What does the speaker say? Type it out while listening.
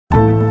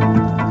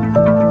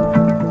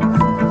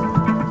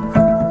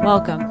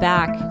Welcome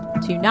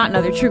back to Not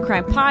Another True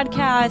Crime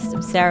Podcast.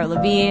 I'm Sarah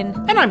Levine.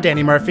 And I'm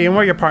Danny Murphy, and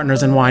we're your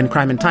partners in wine,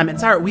 crime, and time. And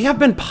Sarah, we have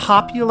been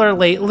popular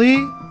lately,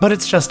 but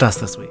it's just us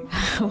this week.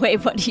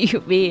 Wait, what do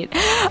you mean?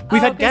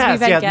 We've had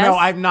guests. No,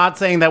 I'm not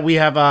saying that we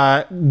have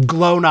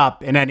glown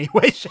up in any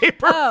way,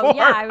 shape, or form. Oh,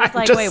 yeah, I was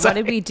like, wait, what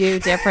did we do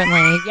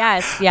differently?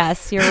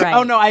 Yes, you're right.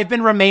 Oh, no, I've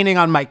been remaining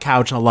on my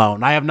couch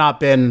alone. I have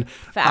not been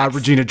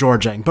Regina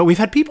Georging, but we've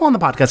had people on the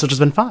podcast, which has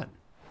been fun.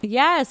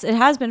 Yes, it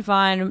has been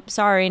fun.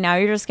 Sorry, now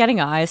you're just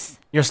getting us.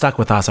 You're stuck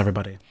with us,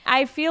 everybody.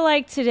 I feel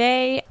like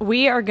today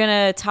we are going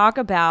to talk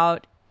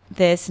about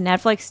this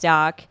Netflix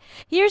doc.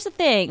 Here's the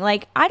thing.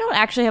 Like, I don't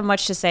actually have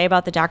much to say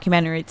about the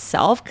documentary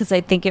itself because I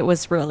think it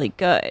was really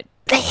good.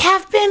 They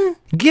have been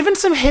given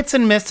some hits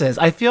and misses.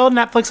 I feel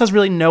Netflix has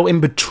really no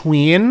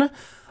in-between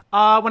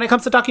when it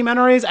comes to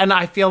documentaries. And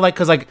I feel like,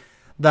 because like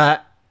the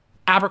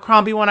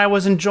Abercrombie one I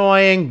was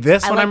enjoying,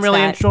 this one I'm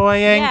really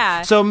enjoying.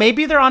 Yeah. So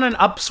maybe they're on an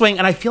upswing.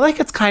 And I feel like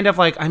it's kind of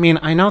like, I mean,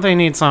 I know they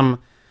need some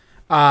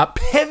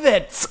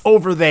pivots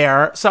over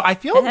there. So I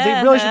feel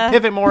they really should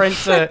pivot more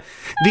into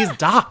these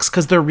docs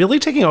because they're really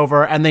taking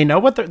over and they know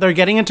what they're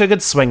getting into a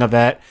good swing of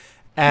it.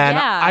 And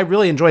I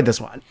really enjoyed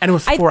this one. And it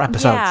was 4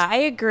 episodes. Yeah, I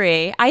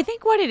agree. I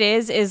think what it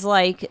is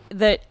like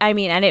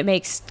and it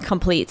makes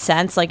complete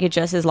sense. Like it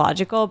just is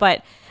logical.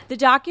 But the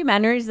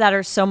documentaries that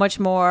are so much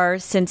more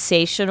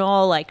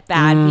sensational, like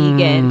Bad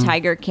Vegan,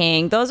 Tiger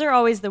King, those are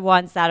always the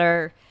ones that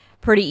are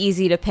pretty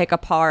easy to pick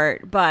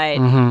apart.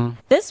 But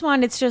this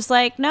one, it's just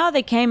like, no,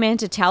 they came in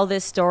to tell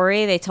this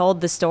story. They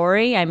told the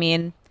story. I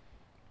mean,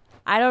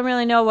 I don't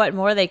really know what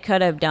more they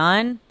could have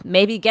done.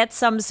 Maybe get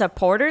some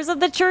supporters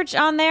of the church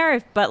on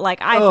there. But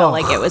like, I felt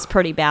like it was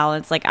pretty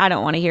balanced. Like, I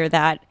don't want to hear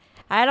that.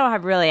 I don't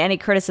have really any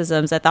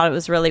criticisms. I thought it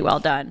was really well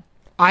done.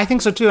 I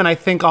think so too. And I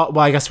think, well,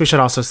 I guess we should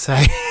also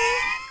say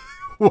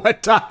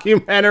what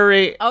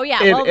documentary. Oh,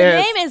 yeah. Well, the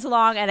name is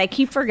long and I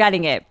keep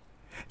forgetting it.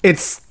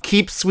 It's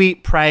Keep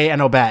Sweet, Pray,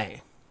 and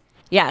Obey.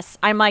 Yes.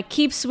 I'm like,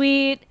 keep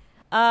sweet.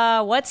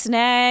 What's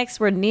next?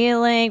 We're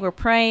kneeling. We're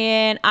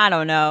praying. I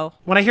don't know.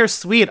 When I hear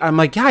sweet, I'm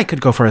like, yeah, I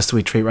could go for a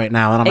sweet treat right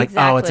now. And I'm like,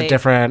 oh, it's a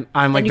different.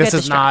 I'm like, this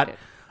is not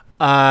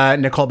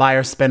Nicole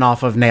Byer's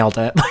spinoff of Nailed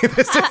It. Like,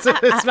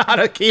 it's not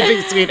a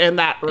Keeping Sweet in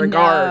that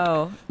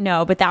regard.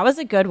 No, but that was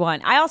a good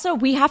one.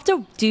 We have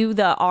to do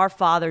the Our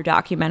Father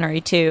documentary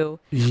too.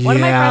 Yeah. One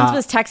of my friends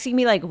was texting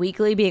me like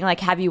weekly being like,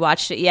 have you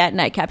watched it yet? And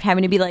I kept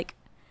having to be like,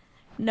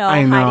 no,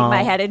 hiding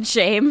my head in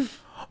shame.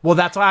 Well,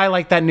 that's why I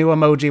like that new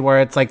emoji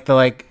where it's like the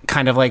like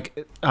kind of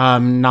like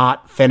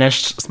not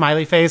finished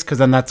smiley face, because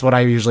then that's what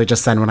I usually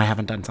just send when I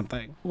haven't done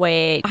something.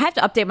 Wait, I have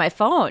to update my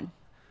phone.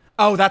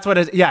 Oh, that's what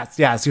it is.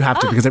 Yes, you have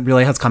to, because it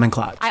really has come in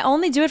clutch. I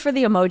only do it for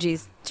the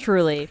emojis,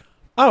 truly.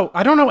 Oh,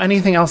 I don't know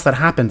anything else that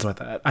happens with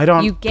it. I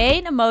don't. You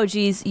gain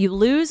emojis, you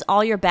lose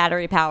all your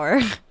battery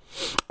power.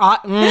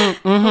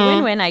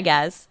 Win-win, I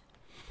guess.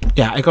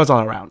 Yeah, it goes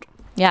all around.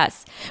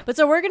 Yes. But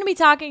so we're going to be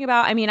talking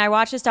about, I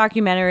watched this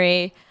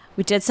documentary.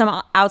 We did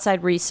some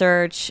outside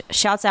research.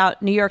 Shouts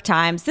out New York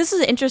Times. This is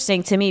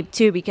interesting to me,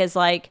 too, because,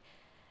 like,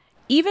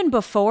 even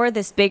before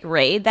this big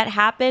raid that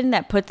happened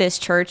that put this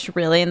church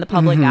really in the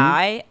public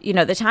eye,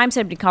 the Times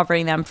had been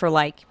covering them for,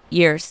 like,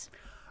 years.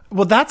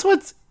 Well, that's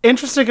what's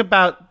interesting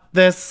about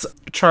this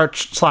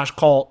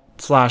church/cult/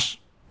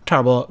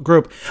 terrible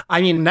group.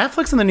 I mean,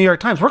 Netflix and the New York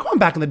Times, we're going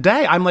back in the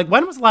day. I'm like,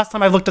 when was the last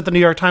time I've looked at the New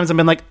York Times and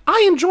been like,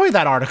 I enjoy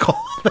that article?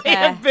 They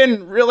have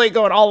been really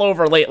going all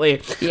over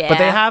lately. Yeah. But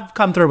they have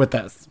come through with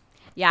this.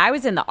 Yeah, I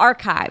was in the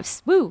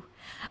archives. Woo.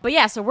 But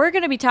yeah, so we're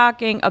going to be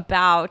talking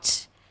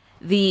about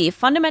the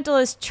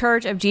Fundamentalist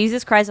Church of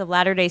Jesus Christ of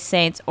Latter-day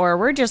Saints, or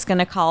we're just going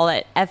to call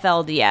it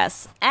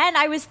FLDS. And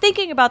I was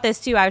thinking about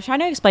this too. I was trying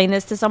to explain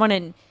this to someone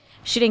and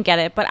she didn't get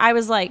it. But I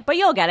was like, but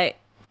you'll get it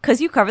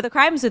because you cover the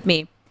crimes with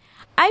me.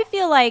 I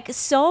feel like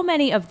so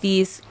many of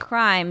these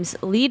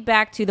crimes lead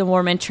back to the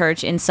Mormon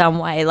Church in some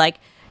way, like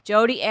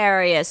Jodi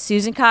Arias,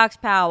 Susan Cox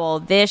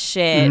Powell, this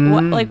shit.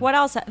 What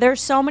else?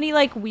 There's so many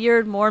like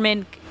weird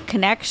Mormon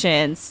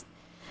connections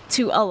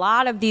to a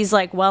lot of these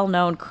like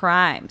well-known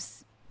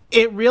crimes.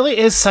 It really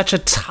is such a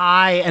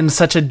tie and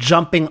such a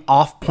jumping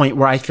off point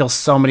where I feel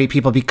so many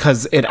people,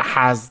 because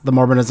the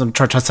Mormonism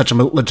church has such a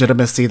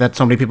legitimacy that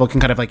so many people can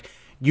kind of like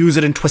use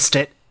it and twist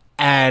it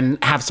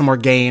and have some more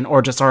gain,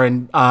 or just are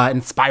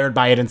inspired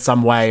by it in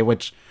some way,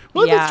 which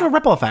leads to a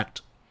ripple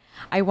effect.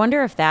 I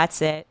wonder if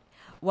that's it.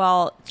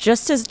 Well,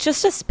 just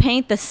to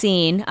paint the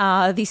scene,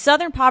 the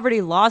Southern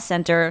Poverty Law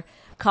Center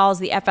calls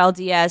the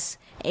FLDS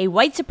a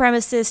white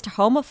supremacist,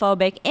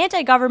 homophobic,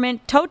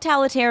 anti-government,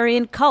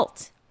 totalitarian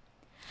cult.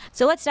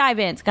 So let's dive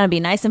in. It's going to be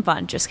nice and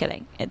fun. Just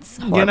kidding. It's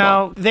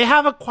horrible. They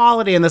have a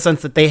quality in the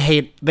sense that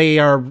they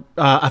are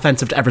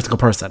offensive to every single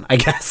person, I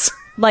guess.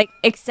 Like,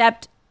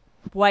 except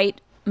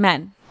white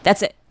men.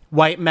 That's it.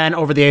 White men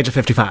over the age of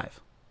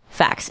 55.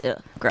 Facts. Ugh,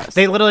 gross.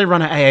 They literally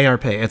run an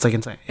AARP. It's like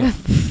insane. Yeah.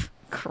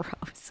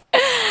 Gross.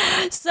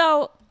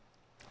 So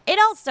it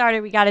all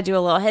started, we got to do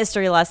a little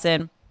history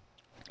lesson.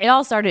 It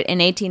all started in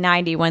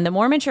 1890 when the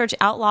Mormon Church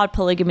outlawed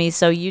polygamy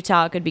so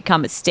Utah could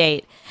become a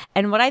state.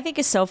 And what I think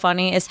is so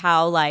funny is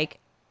how, like,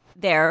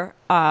 their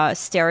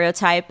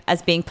stereotype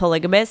as being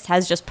polygamist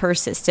has just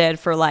persisted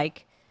for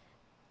like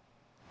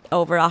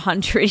over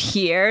 100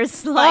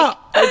 years. Like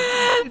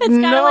it's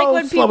kind of like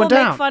when people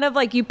make fun of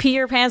like you pee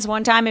your pants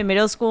one time in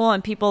middle school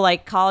and people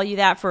like call you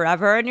that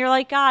forever, and you're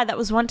like, God, that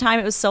was one time,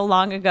 it was so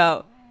long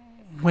ago.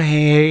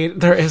 Wait,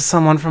 there is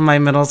someone from my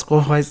middle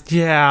school who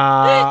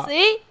yeah.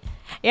 See?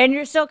 And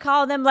you're still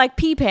calling them like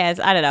pee pants.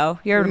 I don't know.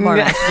 You're more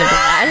masculine than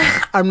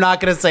that. I'm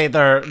not going to say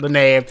the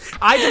name.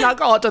 I did not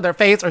call it to their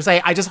face or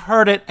say, I just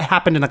heard it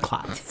happened in a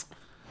class.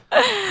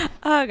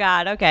 Oh,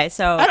 God. Okay.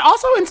 So. And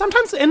also, and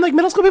sometimes in like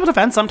middle school people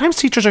defense, sometimes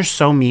teachers are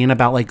so mean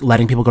about like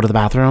letting people go to the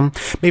bathroom.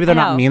 Maybe they're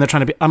not mean. They're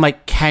trying to be. I'm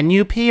like, can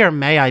you pee or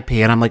may I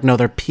pee? And I'm like, no,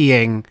 they're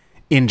peeing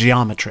in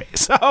geometry.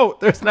 So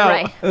there's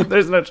no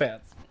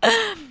chance.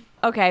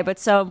 Okay, but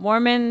so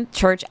Mormon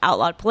church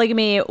outlawed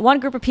polygamy. One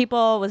group of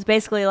people was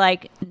basically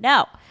like,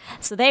 no.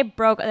 So they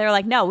were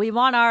like, no, we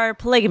want our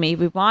polygamy.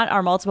 We want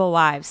our multiple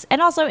wives.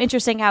 And also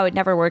interesting how it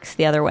never works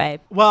the other way.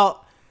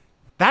 Well,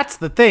 that's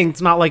the thing.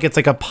 It's not like it's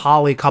like a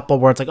poly couple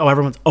where it's like, oh,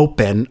 everyone's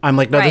open. I'm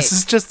like, no, This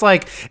is just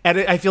like, and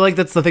I feel like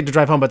that's the thing to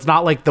drive home. But it's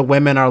not like the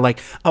women are like,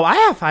 oh, I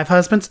have 5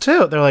 husbands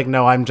too. They're like,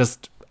 no, I'm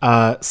just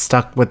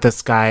stuck with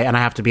this guy and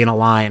I have to be in a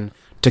line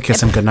to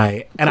kiss him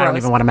goodnight. And I don't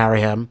even want to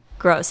marry him.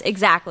 Gross.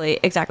 Exactly.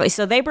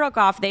 So they broke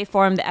off. They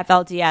formed the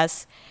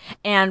FLDS.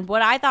 And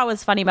what I thought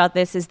was funny about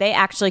this is they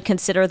actually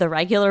consider the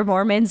regular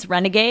Mormons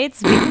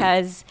renegades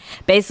because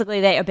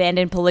basically they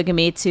abandoned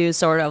polygamy to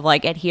sort of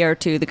like adhere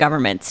to the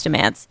government's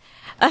demands.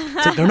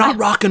 It's like, they're not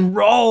rock and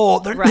roll.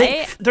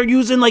 They're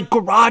using like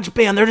garage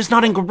band. They're just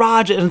not in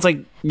garage. And it's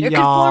like, they're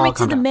conforming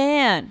to the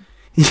man.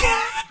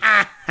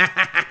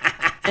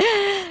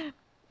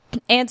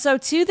 And so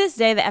to this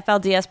day, the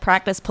FLDS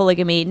practice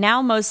polygamy,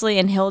 now mostly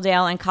in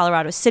Hilldale and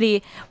Colorado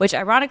City, which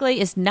ironically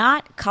is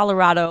not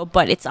Colorado,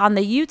 but it's on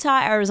the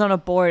Utah-Arizona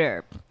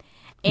border.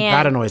 And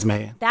that annoys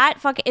me.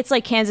 It's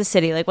like Kansas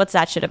City. Like, what's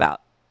that shit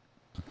about?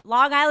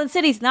 Long Island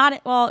City's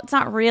not, well, it's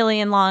not really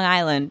in Long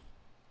Island.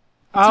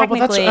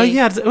 Technically,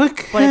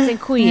 but it's in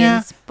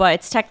Queens, but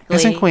it's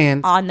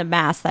technically on the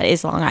mass that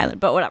is Long Island,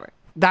 but whatever.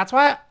 That's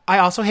why I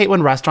also hate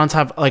when restaurants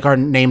are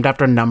named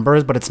after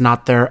numbers, but it's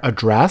not their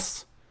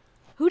address.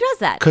 Who does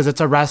that? Because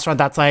it's a restaurant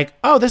that's like,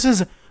 oh, this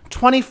is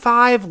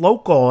 25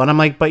 local. And I'm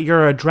like, but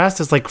your address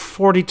is like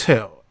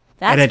 42.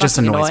 That's and it just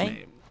annoys annoying.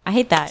 me. I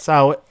hate that.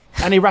 So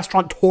any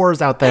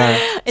restaurateurs out there,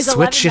 is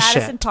switch 11 your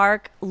Madison shit.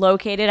 Park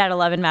located at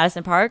 11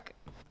 Madison Park?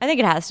 I think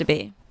it has to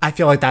be. I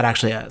feel like that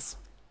actually is.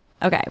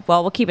 Okay,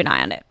 well, we'll keep an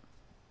eye on it.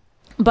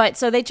 But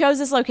so they chose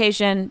this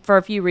location for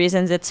a few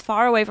reasons. It's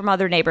far away from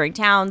other neighboring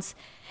towns.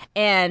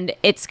 And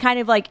it's kind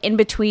of like in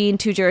between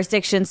 2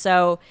 jurisdictions.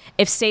 So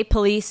if state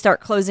police start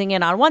closing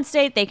in on one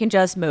state, they can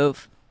just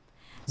move.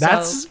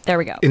 That's there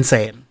we go.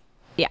 Insane.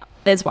 Yeah,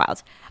 it's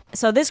wild.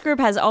 So this group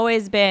has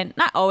always been,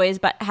 not always,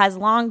 but has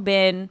long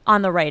been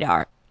on the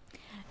radar.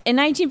 In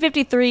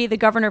 1953, the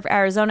governor of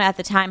Arizona at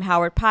the time,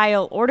 Howard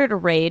Pyle, ordered a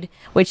raid,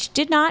 which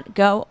did not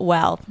go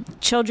well.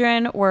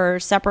 Children were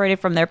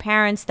separated from their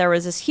parents. There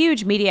was this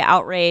huge media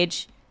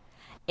outrage.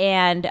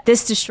 And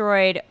this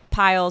destroyed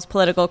Pyle's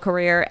political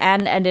career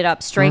and ended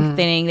up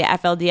strengthening the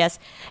FLDS.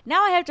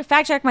 Now I have to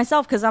fact check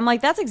myself because I'm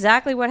like, that's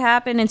exactly what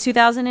happened in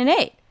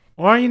 2008.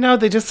 Or,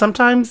 they just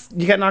sometimes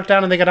you get knocked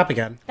down and they get up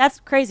again.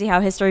 That's crazy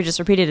how history just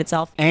repeated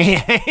itself.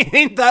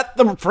 Ain't that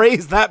the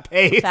phrase that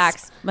pays?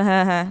 Facts.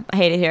 I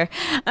hate it here.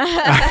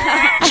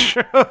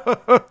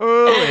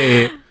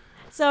 Truly.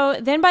 So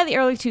then by the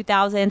early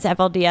 2000s,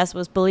 FLDS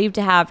was believed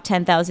to have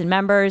 10,000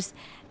 members.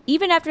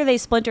 Even after they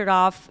splintered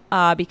off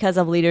because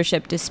of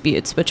leadership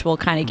disputes, which we'll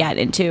kind of get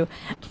into.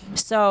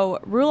 So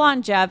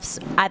Rulon Jeffs,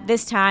 at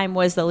this time,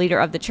 was the leader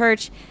of the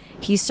church.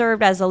 He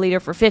served as a leader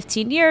for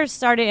 15 years,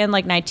 started in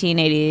like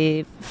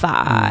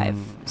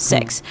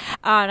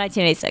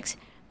 1986.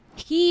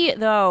 He,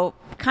 though,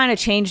 kind of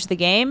changed the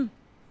game.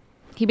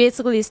 He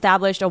basically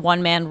established a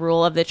one-man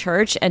rule of the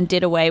church and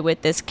did away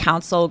with this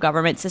council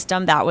government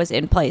system that was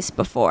in place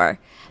before.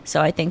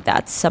 So I think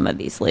that's some of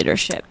these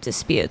leadership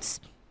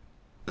disputes.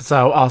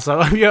 So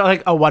also, you're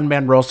like a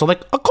one-man rule, so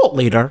like a cult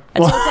leader. A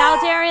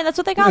totalitarian, that's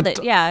what they called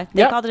it. Yeah,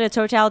 they called it a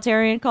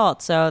totalitarian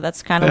cult, so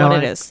that's kind of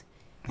what it is.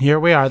 Here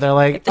we are. They're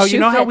like, oh, you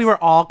know how we were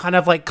all kind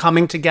of like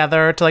coming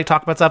together to like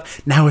talk about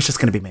stuff? Now it's just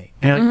going to be me.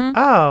 And you're like,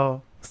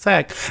 oh,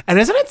 sick. And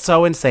isn't it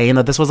so insane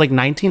that this was like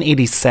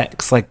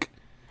 1986? Like,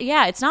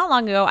 yeah, it's not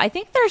long ago. I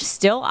think they're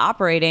still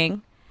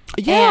operating.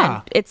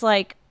 Yeah. And it's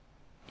like,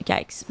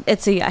 yikes.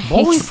 It's a yikes.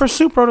 Bowling for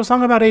Soup wrote a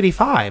song about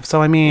 85.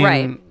 So, I mean...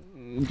 Right.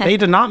 They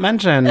did not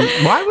mention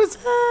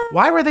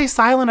why were they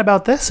silent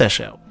about this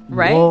issue?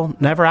 Right. We'll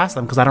never ask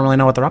them because I don't really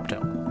know what they're up to.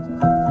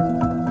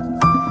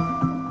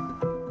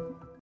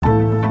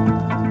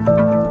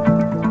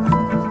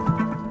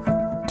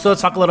 So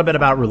let's talk a little bit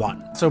about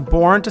Rulon. So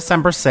born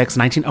December 6,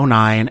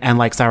 1909, and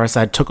like Sarah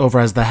said, took over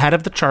as the head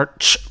of the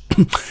church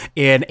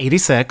in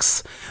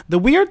 86. The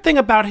weird thing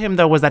about him,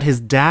 though, was that his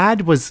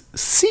dad was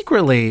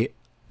secretly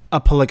a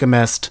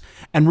polygamist,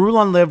 and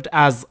Rulon lived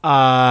as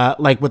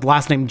with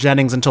last name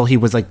Jennings until he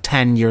was like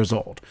 10 years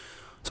old.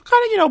 So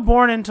kind of,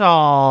 born into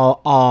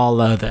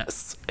all of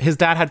this. His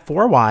dad had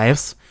 4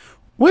 wives,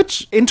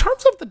 which in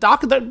terms of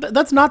the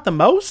that's not the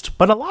most,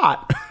 but a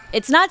lot.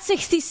 It's not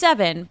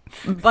 67,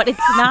 but it's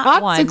not,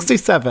 Not one.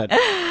 67.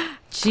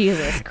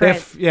 Jesus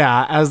Christ.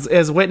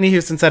 As Whitney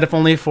Houston said, if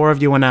only 4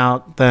 of you went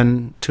out,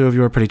 then 2 of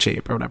you were pretty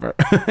cheap or whatever.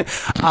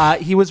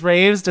 He was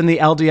raised in the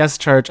LDS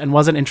church and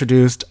wasn't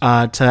introduced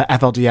to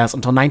FLDS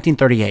until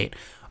 1938,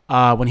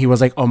 when he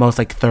was like almost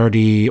like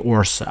 30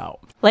 or so.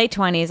 Late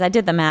 20s. I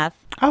did the math.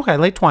 Okay,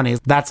 late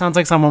 20s. That sounds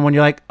like someone when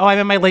you're like, oh, I'm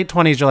in my late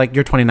 20s, you're like,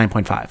 you're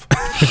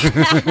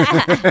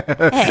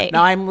 29.5. Hey.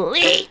 Now I'm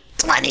late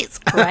 20s.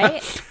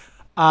 Right?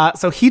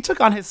 So he took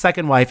on his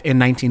second wife in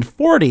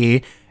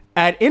 1940,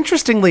 and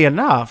interestingly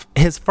enough,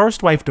 his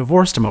first wife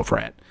divorced him over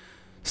it.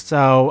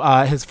 So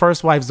his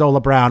first wife, Zola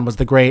Brown, was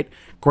the great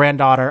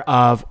granddaughter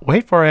of,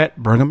 wait for it,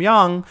 Brigham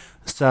Young.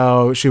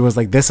 So she was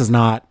like, this is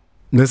not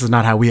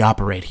how we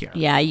operate here.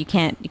 Yeah, you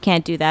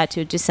can't do that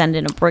to a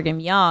descendant of Brigham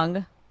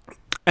Young.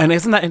 And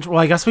isn't that well,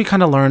 I guess we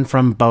kind of learned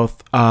from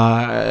both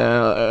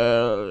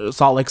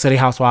Salt Lake City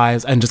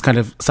Housewives and just kind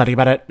of studying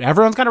about it.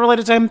 Everyone's kind of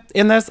related to him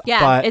in this.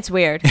 Yeah, but it's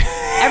weird.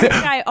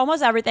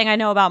 Almost everything I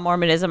know about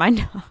Mormonism, I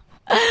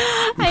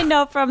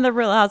know from the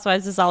Real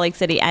Housewives of Salt Lake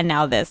City, and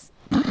now this.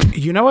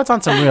 You know what's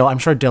on some real? I'm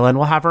sure Dylan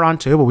will have her on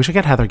too, but we should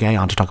get Heather Gay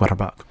on to talk about her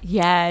book.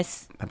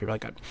 Yes. That'd be really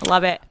good.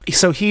 Love it.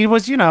 So he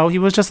was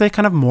just like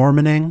kind of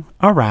Mormoning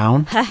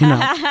around,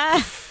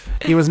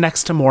 He was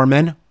next to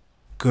Mormon.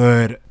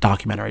 Good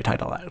documentary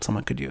title that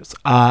someone could use.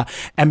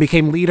 And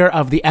became leader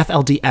of the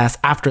FLDS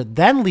after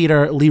then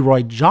leader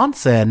Leroy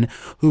Johnson,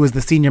 who was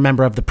the senior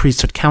member of the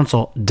priesthood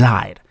council,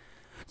 died.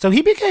 So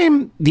he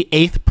became the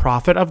 8th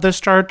prophet of this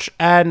church.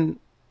 And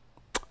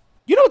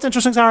you know what's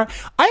interesting, Sarah?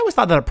 I always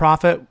thought that a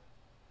prophet,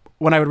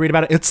 when I would read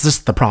about it, it's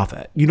just the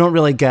prophet. You don't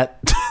really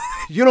get...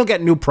 You don't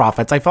get new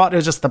prophets. I thought it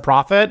was just the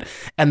prophet,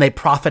 and they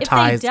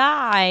prophetize. If they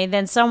die,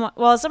 then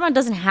someone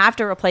doesn't have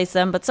to replace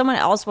them, but someone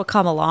else will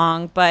come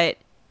along. But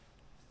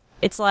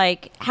it's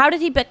like, how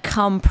did he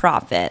become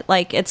prophet?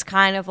 Like, it's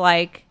kind of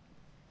like,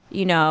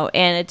 Anna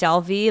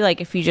Delvey. Like,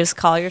 if you just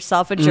call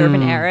yourself a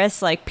German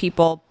heiress, like,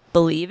 people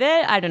believe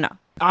it. I don't know.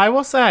 I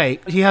will say,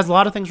 he has a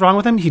lot of things wrong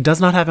with him. He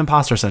does not have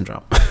imposter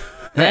syndrome.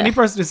 Any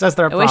person who says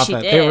they're a prophet,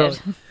 wish he did.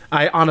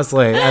 I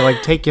honestly,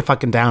 take you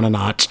fucking down a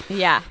notch.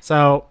 Yeah.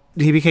 So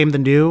he became the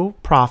new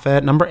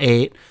prophet, number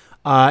 8.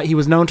 He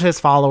was known to his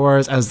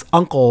followers as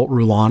Uncle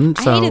Rulon.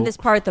 I hated this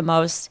part the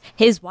most.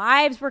 His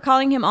wives were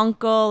calling him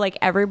uncle. Like,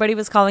 everybody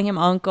was calling him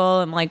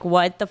uncle. I'm like,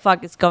 what the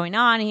fuck is going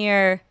on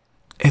here?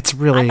 It's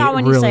really, I thought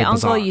when really you say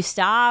bizarre. uncle, you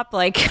stop.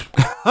 Like,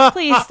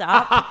 please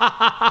stop.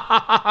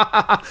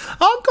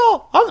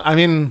 Uncle. I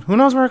mean, who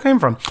knows where it came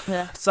from?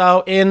 Yeah.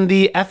 So in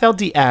the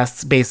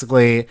FLDS,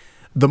 basically,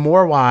 the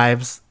more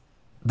wives,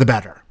 the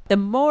better. The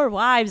more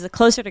wives, the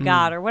closer to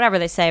God, or whatever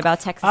they say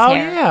about Texas Oh,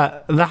 hair. yeah.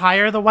 The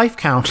higher the wife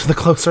count, the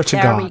closer to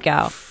God. There we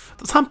go.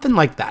 Something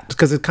like that,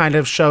 because it kind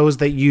of shows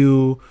that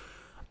you,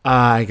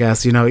 I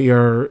guess,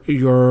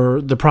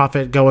 you're the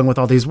prophet going with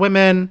all these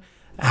women,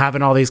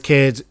 having all these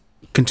kids,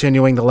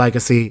 continuing the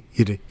legacy,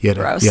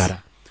 Gross.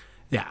 yada.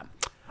 Yeah.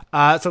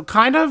 So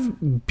kind of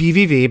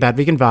BVV, Bad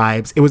Vegan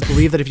Vibes. It was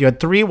believed that if you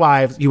had 3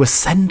 wives, you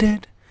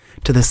ascended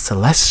to this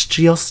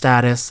celestial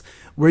status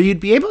where you'd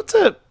be able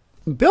to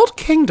build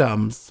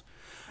kingdoms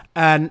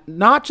and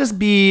not just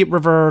be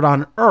revered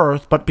on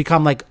earth, but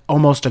become like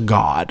almost a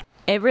god.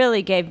 It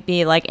really gave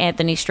me like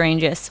Anthony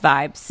Strange's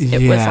vibes.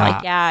 It was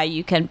like, yeah,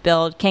 you can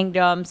build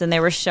kingdoms, and they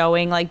were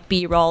showing like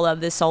B-roll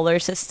of the solar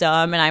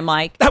system, and I'm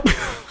like,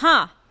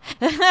 huh.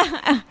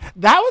 That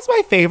was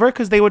my favorite,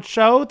 because they would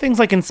show things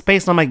like in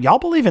space, and I'm like, y'all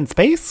believe in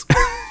space?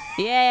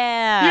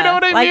 Yeah. You know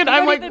what I mean? You I'm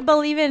don't like, even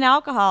believe in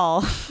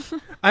alcohol.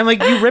 I'm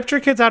like, you ripped your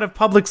kids out of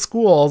public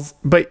schools,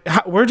 but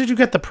where did you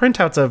get the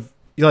printouts of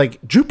like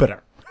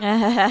Jupiter?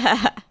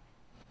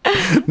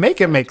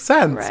 Make it make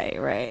sense.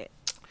 Right.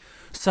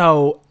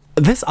 So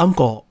this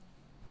uncle,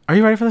 are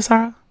you ready for this,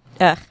 Sarah?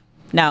 Ugh,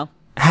 no.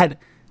 Had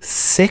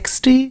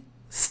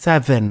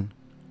 67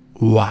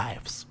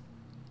 wives.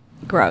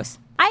 Gross.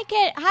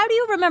 How do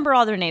you remember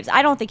all their names?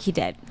 I don't think he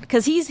did,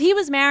 because he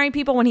was marrying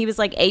people when he was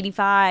like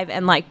 85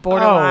 and like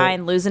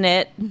borderline losing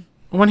it.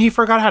 When he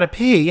forgot how to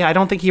pee, I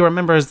don't think he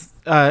remembers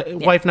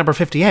wife number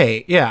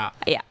 58. Yeah.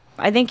 Yeah,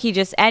 I think he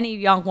just, any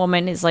young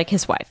woman is like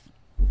his wife.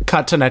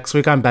 Cut to next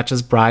week on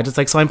Betch's Bride. It's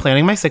like, so I'm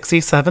planning my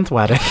 67th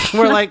wedding.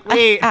 We're like,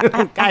 wait,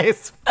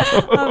 guys.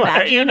 Oh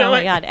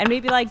my God. And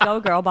we'd be like, go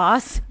girl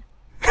boss.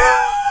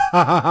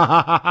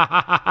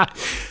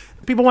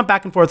 People went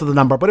back and forth with the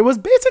number, but it was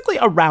basically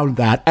around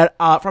that.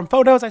 From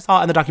photos I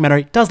saw in the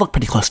documentary, it does look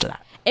pretty close to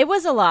that. It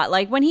was a lot.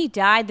 Like, when he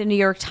died, the New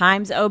York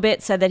Times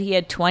obit said that he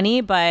had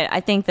 20, but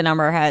I think the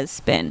number has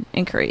been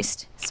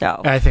increased.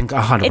 So I think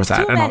 100%. it's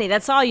too many.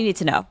 That's all you need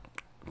to know.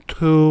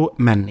 Too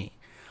many.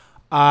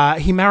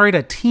 He married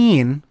a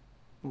teen.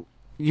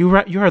 You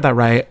heard that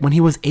right. When he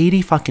was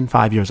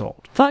 85 years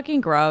old. Fucking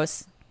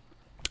gross.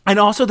 And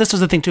also, this was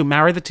the thing too.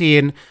 Married the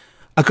teen,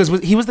 because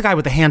he was the guy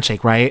with the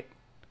handshake, right?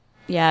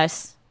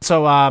 Yes.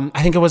 So I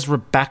think it was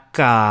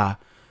Rebecca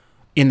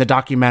in the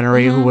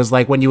documentary who was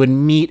like, when you would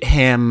meet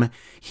him,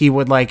 he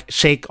would like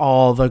shake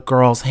all the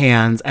girls'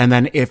 hands, and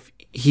then if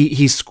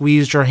he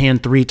squeezed your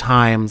hand 3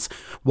 times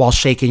while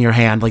shaking your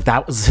hand, like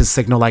that was his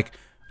signal, like,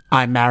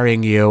 I'm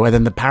marrying you. And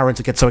then the parents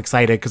would get so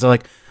excited because they're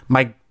like,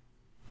 my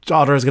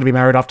daughter is going to be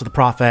married off to the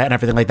prophet and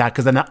everything like that,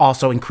 because then that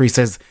also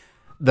increases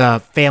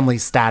the family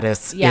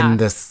status in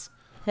this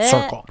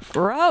circle.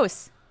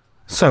 Gross.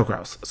 So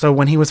gross. So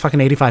when he was fucking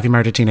 85, he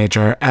married a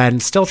teenager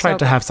and still tried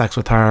to have sex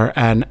with her,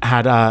 and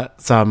had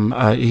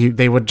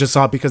they would just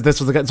saw, because this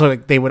was the, so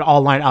like, they would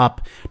all line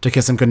up to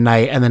kiss him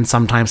goodnight, and then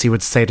sometimes he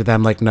would say to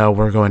them like, no,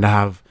 we're going to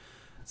have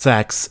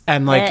sex.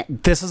 And like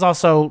this is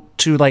also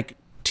to like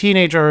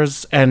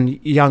teenagers and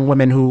young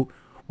women who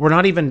were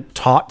not even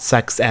taught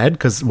sex ed,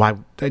 because why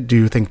do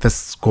you think this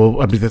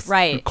school, this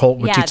cult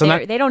would teach them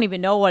that? They don't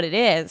even know what it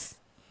is.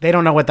 They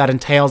don't know what that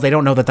entails. They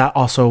don't know that that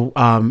also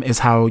is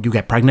how you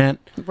get pregnant.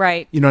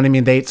 Right. You know what I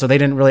mean? So they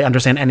didn't really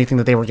understand anything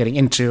that they were getting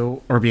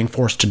into or being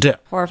forced to do.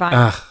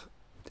 Horrifying.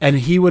 And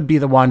he would be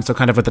the one, so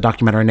kind of with the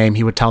documentary name,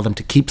 he would tell them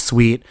to keep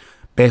sweet.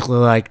 Basically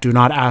like, do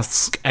not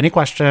ask any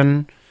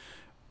question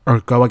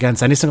or go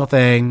against any single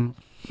thing.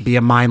 Be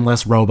a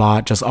mindless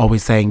robot, just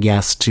always saying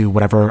yes to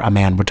whatever a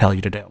man would tell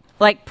you to do.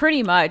 Like,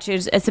 pretty much.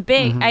 It's a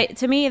big,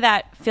 to me,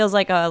 that feels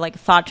like a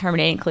thought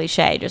terminating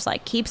cliche. Just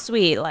like, keep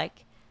sweet. Like,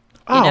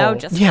 you know,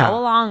 just go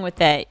along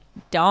with it.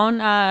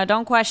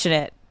 Don't question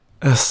it.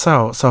 It's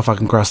so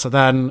fucking gross. So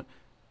then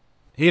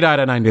he died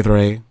at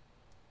 93.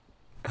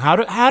 How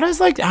do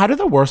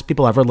the worst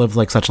people ever live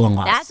like such long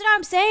lives? That's what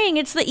I'm saying.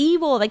 It's the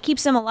evil that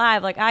keeps him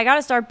alive. Like, I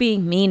gotta start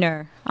being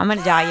meaner. I'm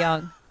gonna die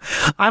young.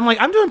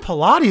 I'm doing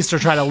Pilates to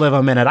try to live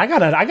a minute. I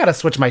gotta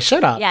switch my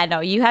shit up. Yeah, no,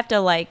 you have to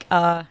like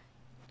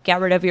get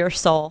rid of your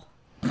soul.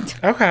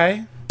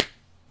 Okay.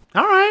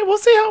 All right, we'll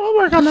see how we'll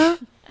work on that.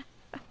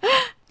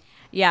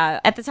 Yeah,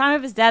 at the time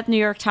of his death, New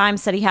York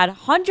Times said he had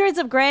hundreds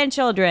of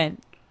grandchildren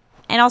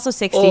and also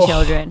 60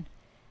 children.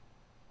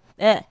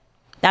 That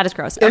is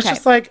gross. It's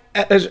just like,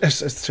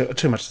 it's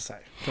too much to say.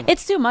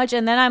 It's too much.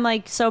 And then I'm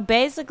like, so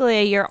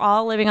basically you're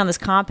all living on this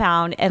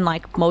compound and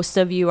like most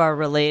of you are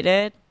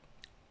related.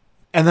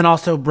 And then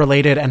also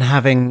related and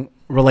having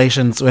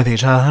relations with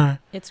each other.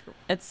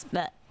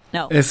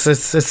 No.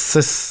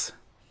 It's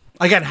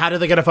again, how did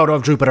they get a photo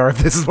of Jupiter if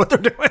this is what they're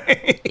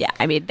doing? Yeah,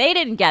 I mean, they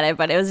didn't get it,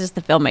 but it was just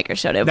the filmmaker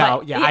showed it.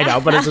 No, yeah, I know,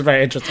 but it's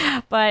very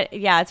interesting. But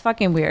yeah, it's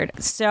fucking weird.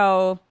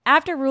 So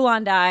after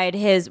Rulon died,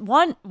 his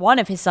one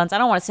of his sons, I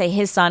don't want to say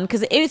his son,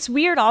 because it's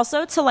weird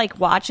also to like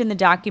watch in the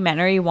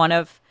documentary one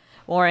of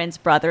Warren's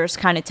brothers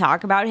kind of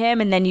talk about him,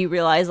 and then you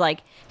realize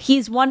like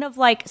he's one of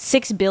like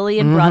 6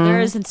 billion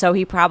brothers, and so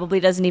he probably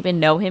doesn't even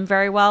know him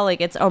very well. Like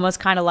it's almost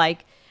kind of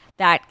like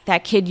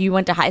that kid you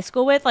went to high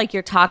school with, like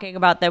you're talking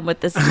about them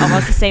with this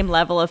almost the same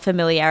level of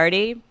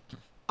familiarity.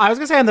 I was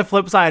gonna say on the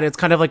flip side, it's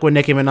kind of like when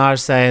Nicki Minaj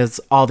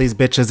says, "All these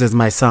bitches is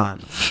my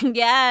son."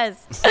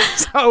 Yes.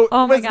 So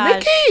oh my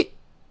god, Nicki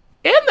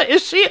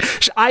is she?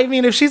 I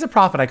mean, if she's a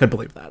prophet, I could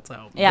believe that.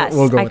 So yes,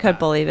 we'll go I with could that.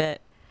 believe it.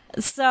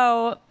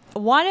 So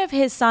one of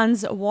his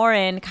sons,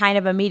 Warren, kind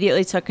of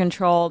immediately took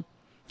control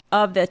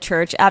of the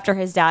church after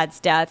his dad's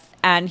death,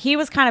 and he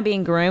was kind of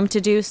being groomed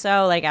to do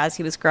so, like as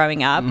he was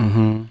growing up.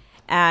 Mm-hmm.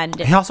 And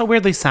he also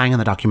weirdly sang in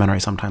the documentary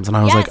sometimes, and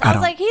I was like, I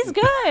was like, he's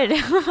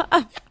good.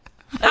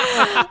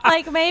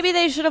 Like maybe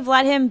they should have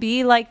let him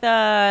be like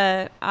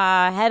the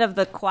head of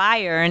the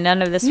choir, and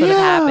none of this would have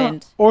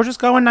happened. Or just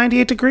go in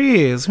 98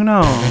 degrees. Who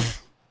knows?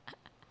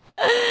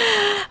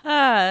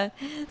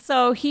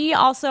 So he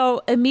also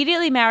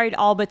immediately married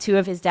all but 2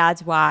 of his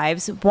dad's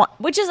wives,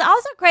 which is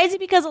also crazy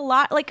because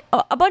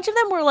a bunch of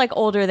them were like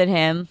older than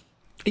him.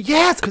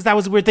 Yes, because that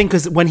was a weird thing.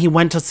 Because when he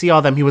went to see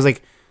all them, he was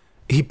like,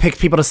 he picked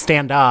people to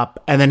stand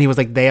up, and then he was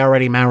like, they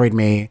already married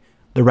me.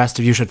 The rest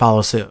of you should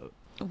follow suit.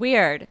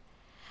 Weird.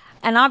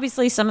 And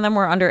obviously some of them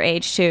were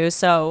underage too.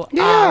 So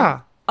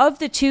of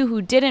the 2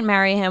 who didn't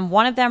marry him,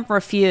 one of them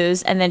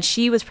refused, and then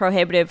she was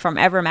prohibited from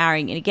ever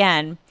marrying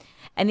again.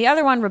 And the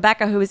other one,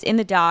 Rebecca, who was in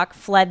the dock,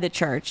 fled the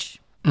church.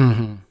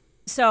 Mm-hmm.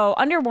 So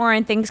under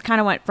Warren, things kind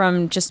of went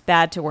from just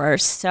bad to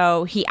worse.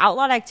 So he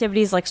outlawed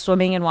activities like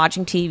swimming and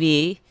watching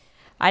TV.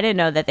 I didn't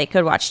know that they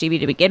could watch TV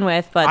to begin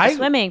with, but the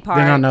swimming part...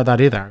 I did not know that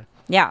either.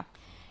 Yeah.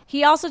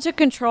 He also took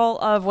control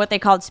of what they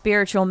called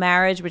spiritual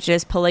marriage, which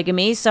is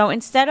polygamy. So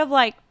instead of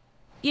like,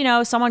 you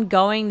know, someone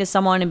going to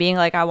someone and being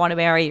like, I want to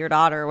marry your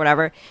daughter or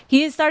whatever,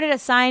 he started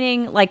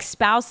assigning like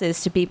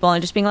spouses to people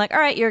and just being like, all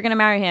right, you're going to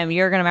marry him.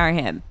 You're going to marry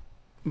him.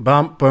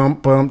 Bump, boom,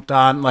 boom,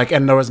 done. Like,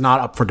 and there was not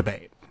up for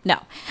debate. No.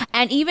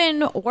 And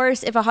even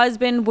worse, if a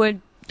husband would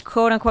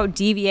quote unquote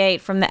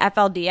deviate from the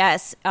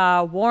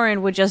FLDS,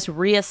 Warren would just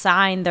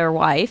reassign their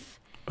wife.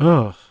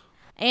 Ugh.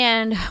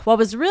 And what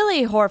was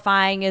really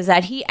horrifying is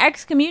that he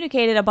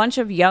excommunicated a bunch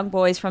of young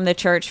boys from the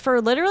church for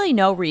literally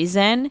no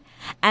reason.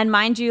 And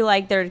mind you,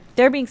 like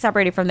they're being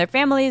separated from their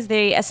families.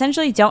 They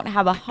essentially don't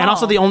have a home. And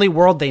also the only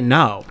world they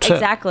know, too.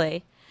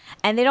 Exactly.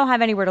 and they don't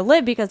have anywhere to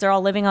live because they're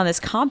all living on this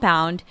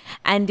compound.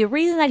 And the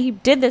reason that he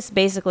did this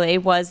basically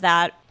was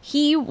that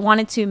he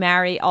wanted to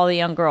marry all the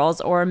young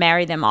girls or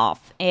marry them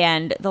off.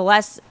 And the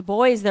less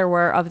boys there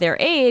were of their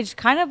age,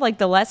 kind of like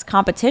the less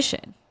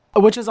competition.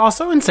 Which is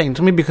also insane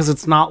to me because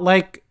it's not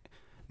like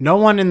no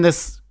one in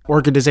this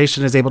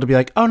organization is able to be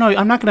like, oh no,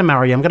 I'm not going to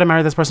marry you. I'm going to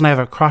marry this person I have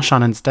a crush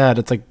on instead.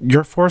 It's like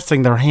you're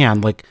forcing their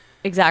hand. Like,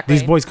 exactly.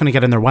 These boys couldn't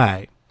get in their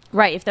way.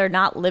 Right, if they're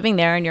not living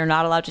there and you're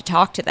not allowed to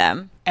talk to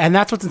them. And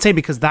that's what's insane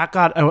because that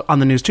got on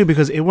the news too,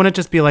 because it wouldn't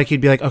just be like, he'd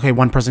be like, okay,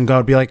 one person go.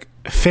 It'd be like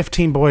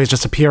 15 boys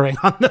just appearing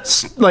on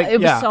this. Like, it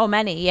was so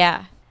many,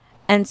 yeah.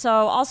 And so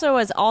also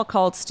as all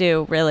cults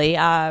do, really,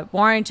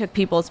 Warren took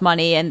people's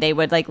money and they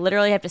would like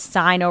literally have to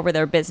sign over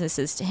their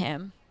businesses to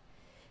him.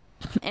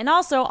 And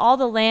also all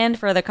the land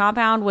for the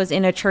compound was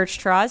in a church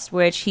trust,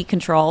 which he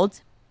controlled.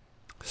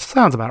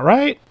 Sounds about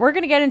right. We're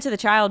going to get into the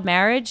child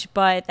marriage,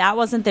 but that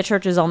wasn't the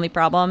church's only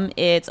problem.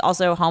 It's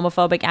also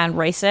homophobic and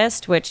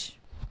racist, which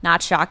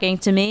not shocking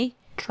to me.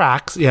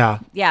 Tracks, yeah.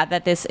 Yeah,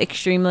 that this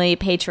extremely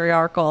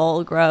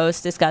patriarchal,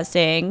 gross,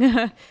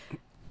 disgusting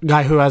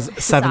guy who has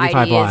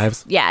 75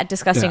 lives. Yeah,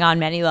 disgusting on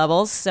many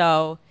levels.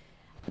 So,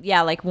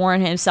 yeah, like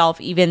Warren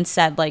himself even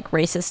said like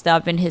racist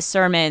stuff in his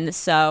sermons.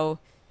 So,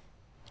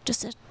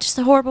 just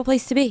a horrible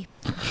place to be.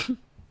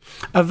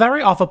 A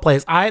very awful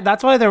place.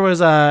 That's why there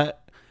was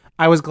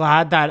I was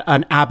glad that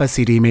an ABBA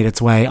CD made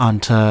its way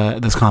onto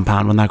this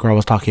compound when that girl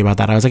was talking about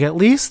that. I was like, at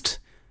least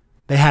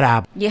they had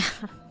ABBA. Yeah.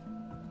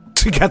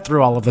 To get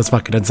through all of this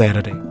fucking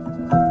insanity.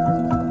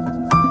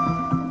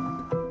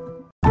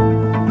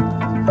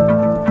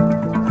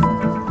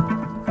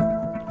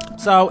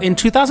 So in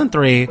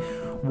 2003,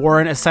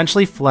 Warren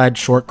essentially fled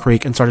Short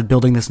Creek and started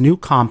building this new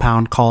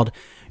compound called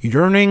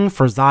Yearning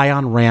for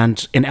Zion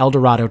Ranch in El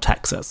Dorado,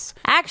 Texas.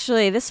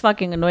 Actually, this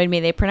fucking annoyed me.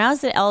 They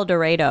pronounced it El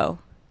Dorado.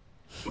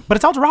 But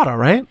it's El Dorado,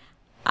 right?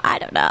 I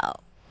don't know.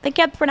 They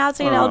kept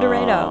pronouncing it El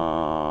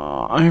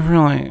Dorado.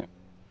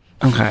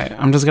 Okay,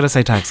 I'm just going to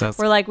say Texas.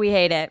 We're like, we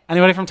hate it.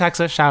 Anybody from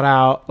Texas, shout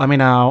out. Let me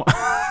know.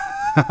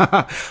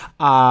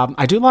 I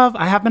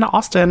have been to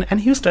Austin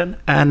and Houston,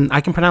 and I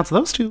can pronounce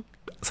those two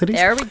cities.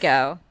 There we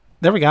go.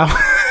 There we go.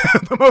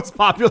 The most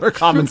popular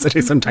common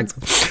cities in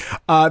Texas.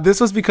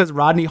 This was because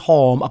Rodney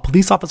Holm, a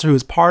police officer who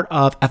was part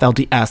of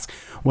FLDS,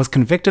 was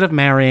convicted of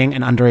marrying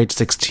an underage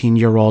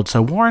 16-year-old.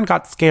 So Warren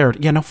got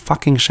scared. Yeah, no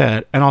fucking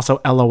shit. And also,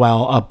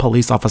 LOL, a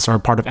police officer,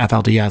 part of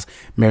FLDS,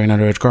 marrying an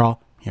underage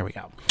girl. Here we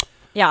go.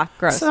 Yeah,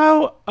 gross.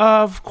 So,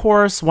 of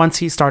course, once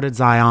he started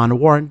Zion,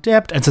 Warren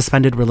dipped and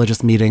suspended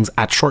religious meetings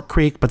at Short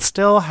Creek, but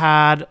still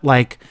had,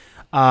 like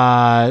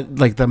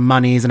the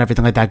monies and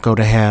everything like that go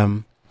to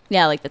him.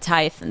 Yeah, like the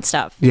tithe and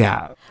stuff.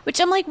 Yeah. Which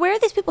I'm like, where are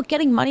these people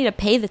getting money to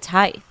pay the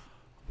tithe?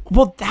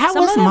 Well, that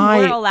Some was of them my...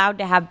 weren't allowed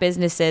to have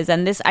businesses,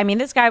 and this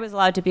guy was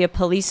allowed to be a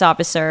police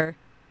officer.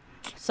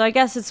 So I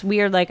guess it's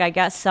weird. Like, I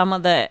guess some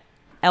of the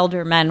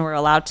elder men were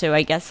allowed to,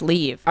 I guess,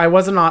 leave. I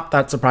was not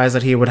that surprised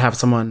that he would have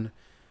someone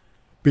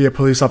be a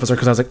police officer,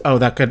 because I was like, oh,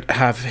 that could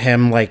have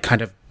him, like,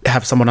 kind of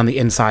have someone on the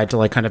inside to,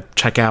 like, kind of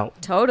check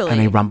out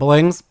any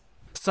rumblings.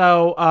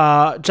 So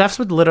Jeffs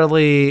would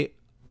literally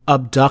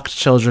abduct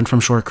children from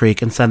Short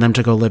Creek and send them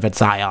to go live at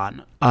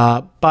Zion.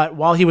 But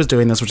while he was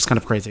doing this, which is kind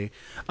of crazy,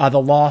 the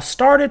law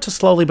started to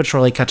slowly but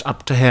surely catch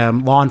up to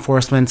him. Law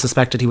enforcement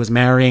suspected he was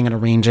marrying and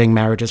arranging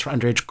marriages for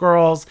underage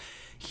girls.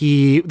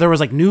 There was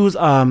like news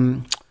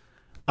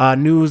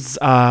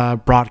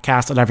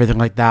broadcast and everything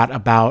like that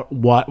about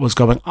what was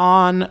going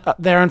on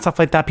there and stuff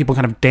like that. People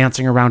kind of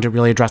dancing around it,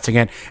 really addressing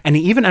it. And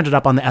he even ended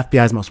up on the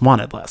FBI's most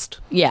wanted list.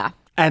 Yeah.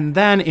 And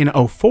then in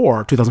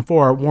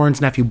 2004, Warren's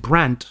nephew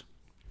Brent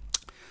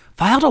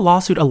filed a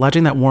lawsuit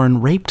alleging that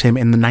Warren raped him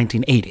in the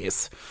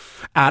 1980s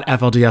at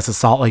FLDS's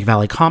Salt Lake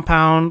Valley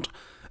compound.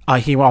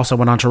 He also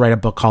went on to write a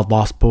book called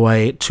Lost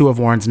Boy. 2 of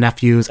Warren's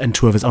nephews and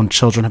 2 of his own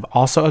children have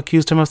also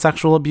accused him of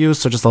sexual abuse.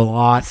 So just a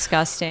lot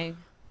disgusting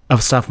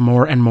of stuff,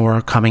 more and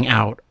more coming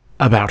out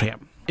about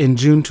him. In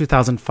June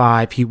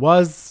 2005, he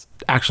was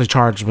actually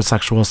charged with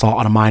sexual assault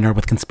on a minor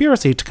with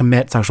conspiracy to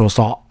commit sexual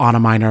assault on a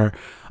minor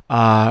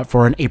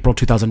for an April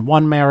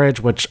 2001 marriage,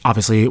 which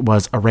obviously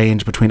was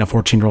arranged between a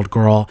 14-year-old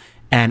girl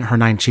and her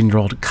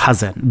 19-year-old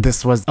cousin.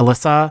 This was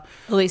Alyssa,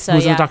 who was in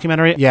the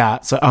documentary. Yeah.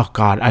 So, oh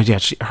God,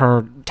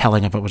 her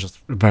telling of it was just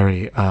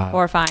very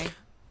horrifying.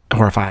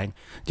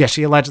 Yeah,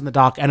 she alleged in the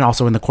doc and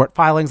also in the court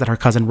filings that her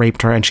cousin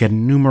raped her, and she had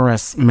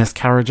numerous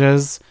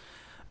miscarriages.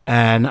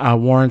 And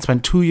Warren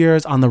spent 2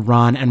 years on the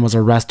run and was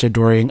arrested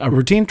during a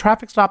routine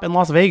traffic stop in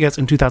Las Vegas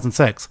in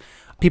 2006.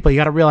 People, you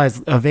got to realize,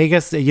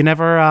 Vegas, you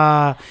never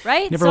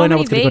never really know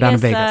what's going to go down in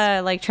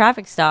Vegas. Like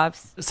traffic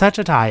stops. Such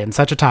a tie-in.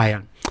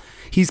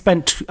 He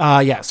spent,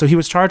 so he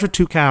was charged with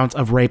 2 counts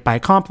of rape by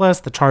accomplice.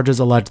 The charges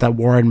alleged that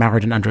Warren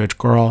married an underage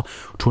girl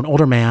to an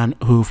older man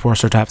who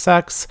forced her to have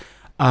sex.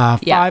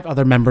 5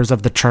 other members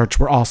of the church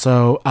were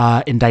also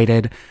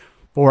indicted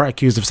for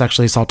accused of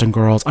sexually assaulting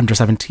girls under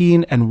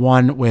 17, and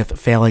 1 with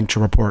failing to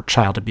report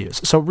child abuse.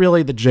 So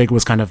really the jig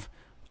was kind of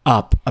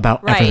up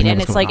about everything that was going on. Right,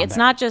 and it's like, it's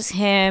not just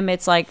him,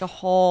 it's like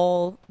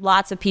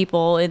lots of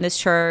people in this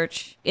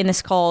church, in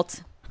this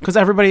cult. Because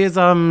everybody is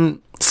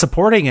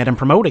supporting it and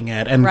promoting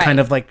it and Right. kind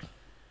of like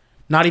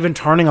not even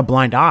turning a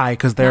blind eye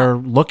because they're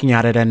looking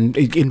at it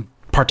and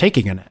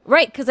partaking in it.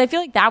 Right, because I feel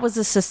like that was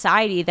a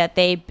society that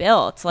they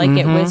built. Like,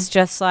 it was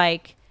just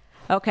like,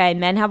 okay,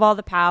 men have all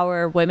the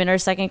power, women are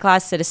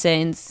second-class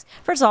citizens.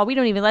 First of all, we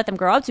don't even let them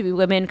grow up to be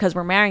women because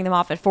we're marrying them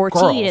off at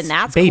 14, Girls, and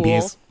that's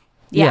babies. cool.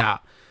 Yeah.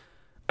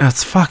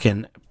 That's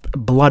fucking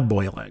blood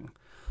boiling.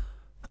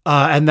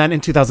 And then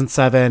in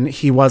 2007,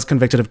 he was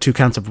convicted of 2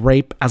 counts of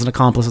rape as an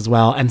accomplice as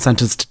well and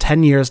sentenced to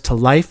 10 years to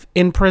life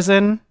in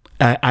prison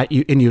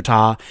in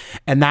Utah.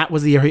 And that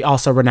was the year he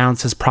also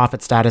renounced his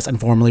prophet status and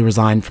formally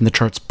resigned from the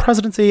church's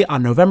presidency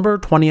on November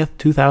 20th,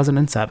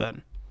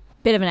 2007.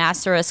 Bit of an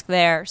asterisk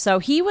there. So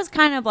he was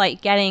kind of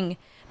like getting,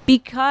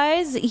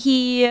 because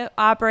he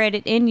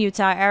operated in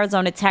Utah,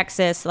 Arizona,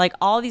 Texas, like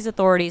all these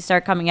authorities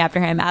start coming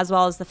after him as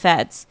well as the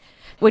feds,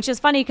 which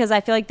is funny because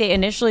I feel like they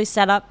initially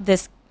set up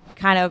this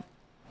kind of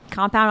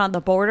compound on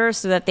the border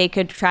so that they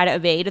could try to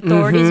evade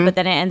authorities, but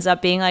then it ends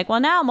up being like, well,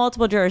 now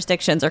multiple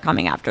jurisdictions are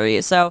coming after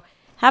you. So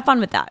have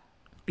fun with that.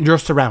 Your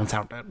surround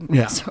sounded.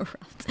 Yeah.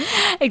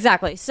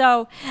 Exactly.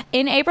 So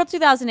in April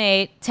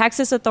 2008,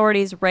 Texas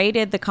authorities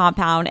raided the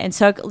compound and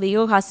took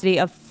legal custody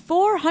of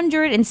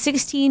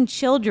 416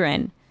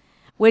 children,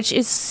 which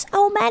is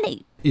so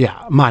many.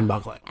 Yeah.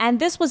 Mind-boggling. And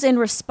this was in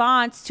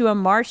response to a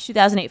March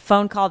 2008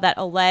 phone call that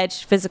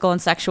alleged physical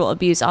and sexual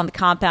abuse on the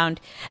compound.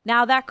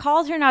 Now, that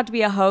call turned out to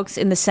be a hoax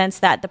in the sense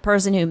that the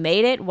person who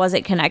made it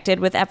wasn't connected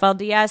with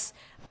FLDS,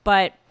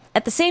 but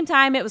at the same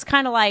time, it was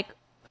kind of like,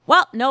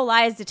 well, no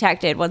lies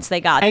detected once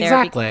they got there.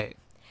 Exactly.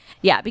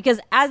 Yeah, because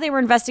as they were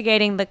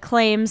investigating the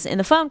claims in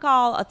the phone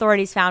call,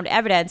 authorities found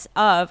evidence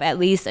of at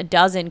least a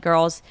dozen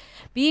girls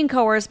being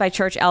coerced by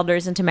church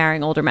elders into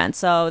marrying older men.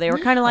 So they were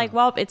kind of like,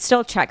 well, it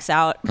still checks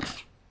out.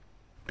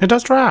 It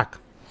does track.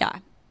 Yeah.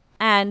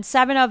 And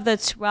 7 of the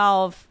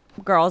 12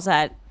 girls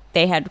that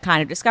they had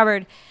kind of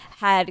discovered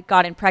had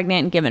gotten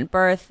pregnant and given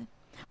birth.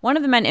 One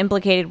of the men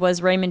implicated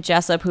was Raymond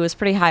Jessup, who was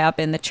pretty high up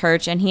in the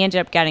church, and he ended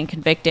up getting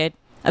convicted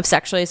of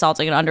sexually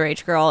assaulting an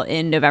underage girl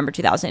in November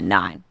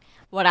 2009.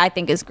 What I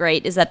think is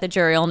great is that the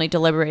jury only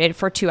deliberated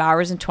for 2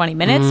 hours and 20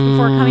 minutes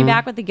before coming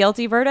back with the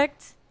guilty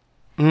verdict.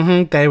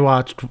 They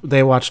watched 2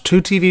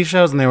 TV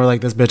shows and they were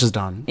like, this bitch is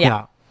done.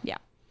 Yeah.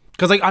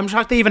 Because like I'm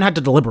shocked they even had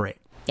to deliberate.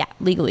 Yeah,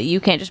 legally. You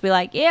can't just be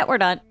like, yeah, we're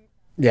done.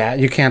 Yeah,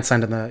 you can't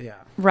send in the, yeah.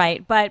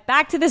 Right. But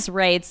back to this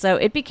raid. So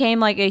it became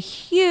like a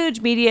huge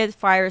media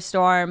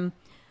firestorm.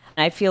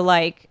 And I feel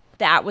like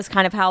that was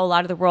kind of how a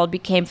lot of the world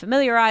became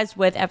familiarized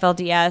with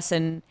FLDS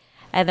and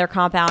their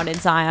compound in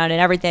Zion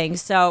and everything.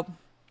 So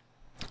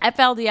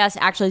FLDS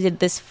actually did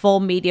this full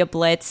media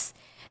blitz.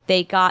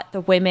 They got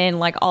the women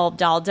like all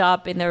dolled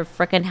up in their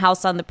freaking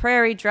house on the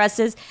prairie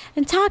dresses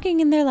and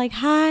talking in their like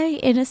high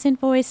innocent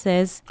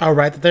voices. Oh,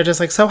 right. They're just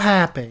like so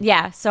happy.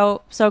 Yeah,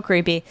 so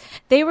creepy.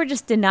 They were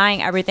just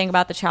denying everything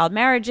about the child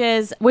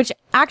marriages, which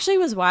actually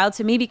was wild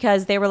to me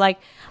because they were like,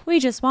 we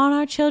just want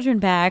our children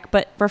back,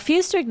 but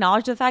refused to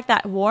acknowledge the fact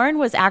that Warren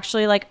was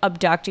actually like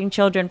abducting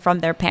children from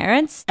their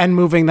parents. And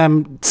moving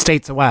them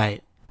states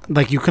away.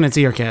 Like you couldn't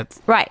see your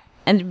kids. Right.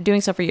 And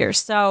doing so for years.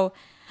 So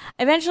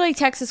eventually,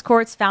 Texas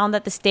courts found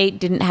that the state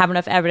didn't have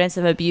enough evidence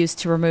of abuse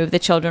to remove the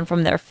children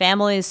from their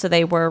families, so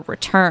they were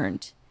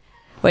returned,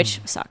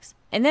 which sucks.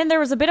 And then there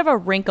was a bit of a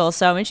wrinkle.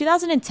 So in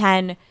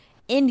 2010,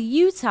 in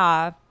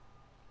Utah,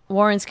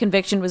 Warren's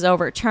conviction was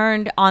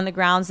overturned on the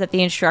grounds that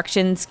the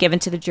instructions given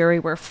to the jury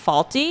were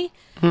faulty.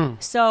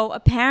 So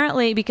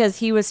apparently, because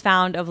he was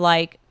found of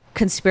like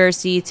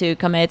conspiracy to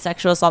commit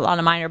sexual assault on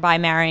a minor by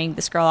marrying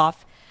this girl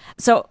off.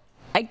 So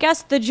I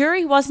guess the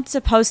jury wasn't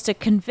supposed to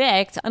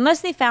convict unless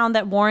they found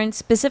that Warren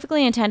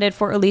specifically intended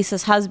for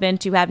Elisa's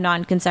husband to have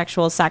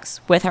non-consensual sex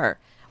with her,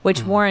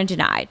 which Warren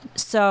denied.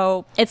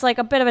 So it's like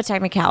a bit of a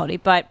technicality,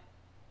 but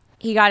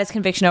he got his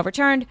conviction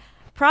overturned.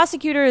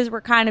 Prosecutors were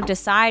kind of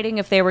deciding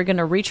if they were going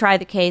to retry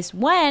the case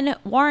when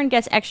Warren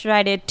gets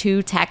extradited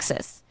to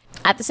Texas.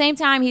 At the same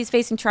time, he's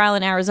facing trial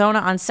in Arizona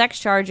on sex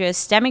charges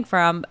stemming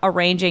from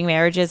arranging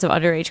marriages of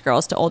underage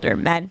girls to older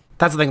men.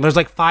 That's the thing. There's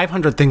like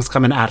 500 things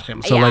coming at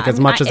him. So Yeah, like as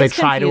much as they it's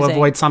try to confusing.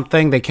 avoid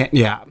something, they can't.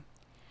 Yeah.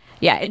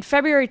 Yeah, in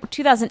February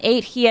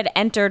 2008, he had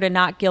entered a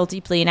not guilty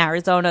plea in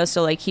Arizona,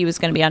 so like he was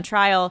going to be on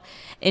trial.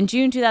 In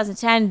June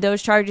 2010,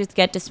 those charges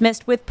get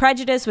dismissed with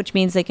prejudice, which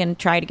means they can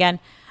try it again,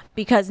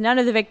 because none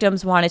of the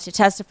victims wanted to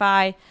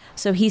testify.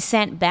 So he's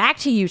sent back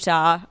to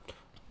Utah.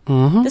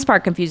 This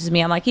part confuses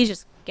me. I'm like, he's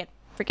just get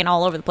freaking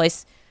all over the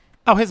place.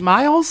 Oh, his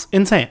miles?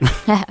 Insane.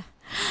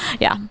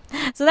 Yeah.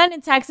 So then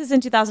in Texas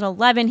in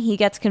 2011, he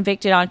gets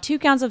convicted on 2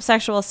 counts of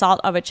sexual assault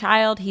of a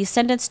child. He's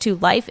sentenced to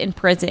life in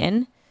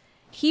prison.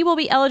 He will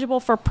be eligible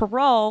for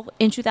parole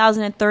in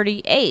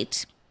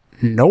 2038.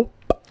 Nope.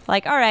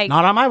 Like, all right.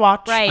 Not on my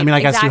watch. Right. I mean, I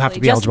guess you have to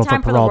be Just eligible in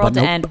time for parole, the world but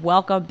to nope. end.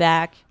 Welcome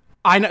back.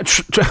 I know.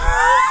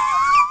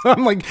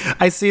 I'm like,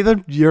 I see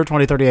the year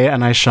 2038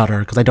 and I shudder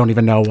because I don't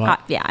even know what.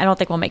 Yeah, I don't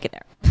think we'll make it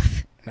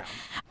there.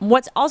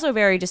 what's also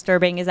very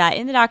disturbing is that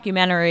in the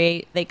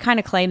documentary, they kind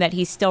of claim that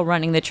he's still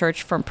running the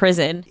church from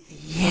prison.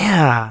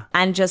 Yeah.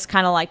 And just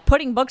kind of like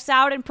putting books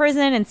out in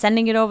prison and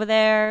sending it over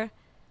there.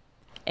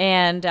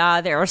 And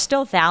there are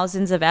still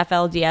thousands of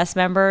FLDS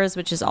members,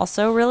 which is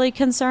also really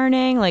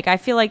concerning. Like, I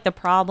feel like the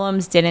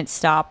problems didn't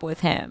stop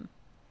with him.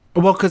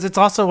 Well, because it's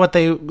also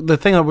the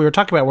thing that we were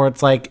talking about, where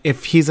it's like,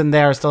 if he's in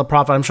there still a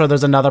prophet, I'm sure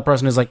there's another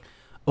person who's like,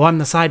 oh, I'm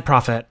the side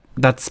prophet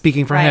that's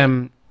speaking for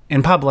him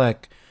in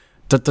public,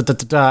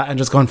 and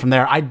just going from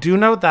there. I do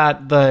know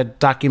that the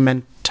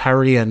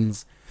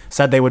documentarians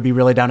said they would be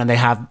really down, and they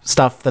have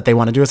stuff that they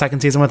want to do a second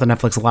season with, and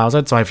Netflix allows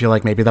it. So I feel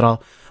like maybe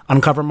that'll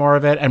uncover more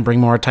of it and bring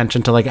more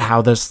attention to like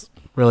how this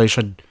really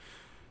should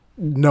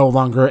no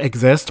longer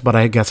exist. But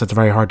I guess it's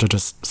very hard to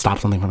just stop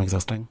something from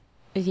existing.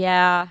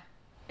 Yeah,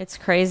 it's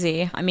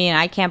crazy. I mean,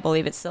 I can't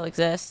believe it still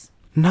exists.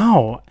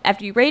 No.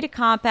 After you raid a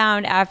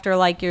compound, after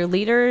like your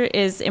leader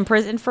is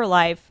imprisoned for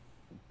life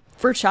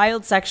for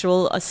child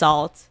sexual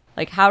assault,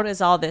 like how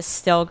does all this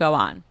still go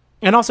on?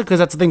 And also because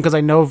that's the thing, because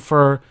I know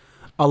for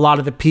a lot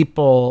of the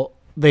people,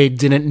 they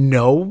didn't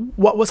know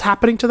what was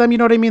happening to them. You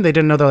know what I mean? They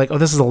didn't know. They're like, oh,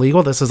 this is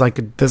illegal. This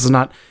is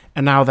not.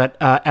 And now that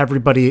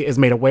everybody is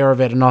made aware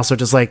of it, and also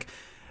just like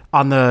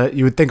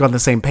you would think on the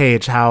same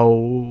page,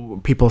 how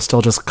people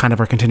still just kind of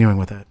are continuing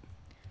with it.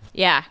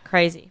 Yeah,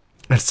 crazy.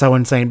 It's so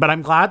insane. But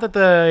I'm glad that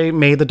they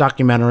made the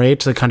documentary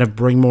to kind of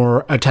bring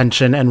more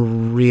attention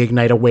and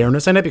reignite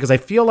awareness in it, because I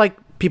feel like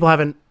people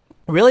haven't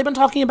really been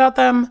talking about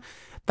them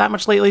that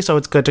much lately. So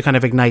it's good to kind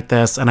of ignite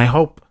this. And I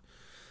hope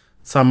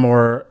some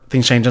more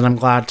things change. And I'm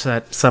glad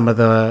that some of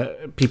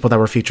the people that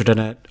were featured in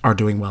it are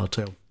doing well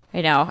too.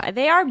 I know.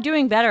 They are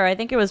doing better. I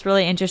think it was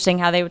really interesting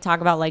how they would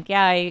talk about like,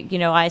 yeah,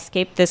 I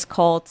escaped this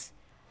cult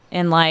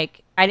and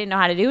like, I didn't know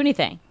how to do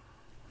anything.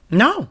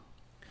 No,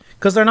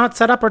 because they're not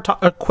set up or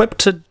equipped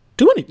to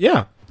do anything.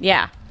 Yeah.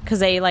 Yeah. Because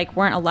they like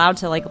weren't allowed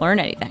to like learn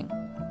anything.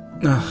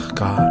 Oh,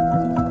 God.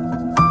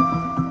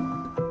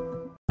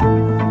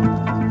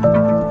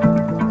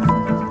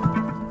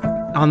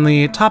 On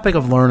the topic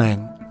of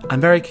learning, I'm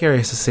very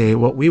curious to see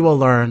what we will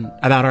learn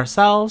about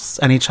ourselves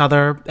and each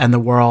other and the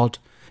world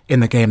in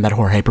the game that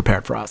Jorge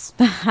prepared for us.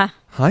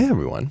 Hi,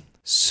 everyone.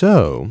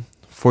 So,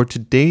 for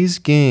today's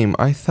game,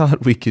 I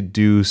thought we could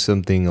do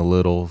something a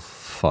little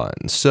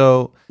fun.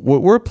 So,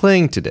 what we're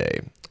playing today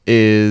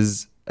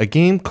is a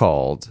game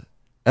called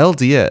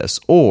LDS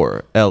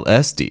or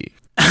LSD.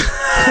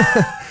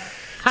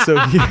 So,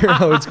 here's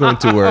how it's going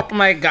to work. Oh,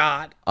 my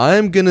God.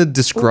 I'm going to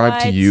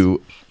describe to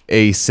you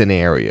a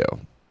scenario.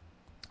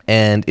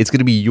 And it's going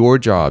to be your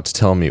job to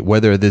tell me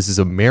whether this is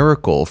a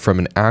miracle from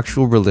an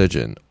actual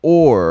religion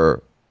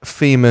or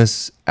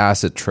famous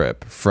acid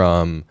trip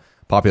from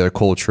popular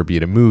culture, be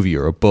it a movie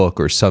or a book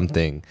or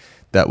something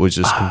that was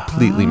just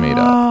completely made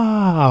up.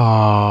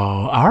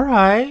 Oh, all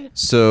right.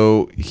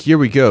 So here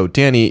we go.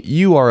 Danny,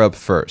 you are up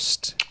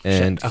first.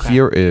 And Okay.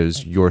 Here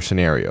is your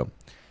scenario.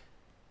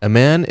 A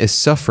man is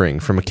suffering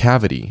from a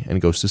cavity and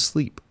goes to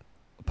sleep.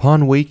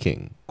 Upon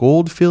waking,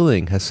 gold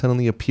filling has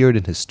suddenly appeared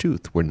in his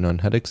tooth where none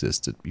had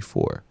existed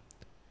before.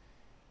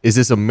 Is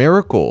this a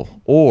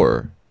miracle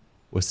or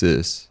was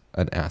this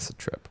an acid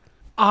trip?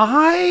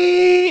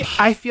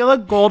 I feel a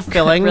gold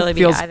filling Really be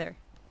feels either.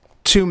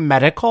 too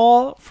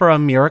medical for a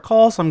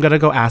miracle, so I'm going to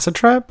go acid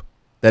trip.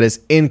 That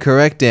is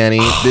incorrect, Danny.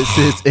 This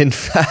is, in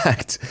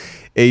fact,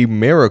 a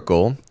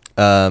miracle.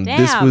 This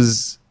Damn.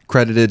 was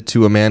credited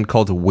to a man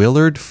called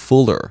Willard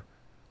Fuller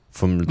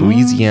from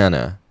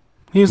Louisiana.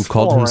 He's who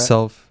called for it.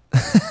 himself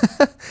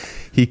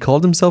he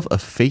called himself a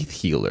faith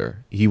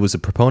healer. He was a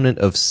proponent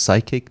of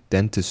psychic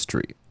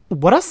dentistry.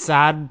 What a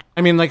sad,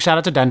 I mean, like, shout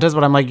out to dentists,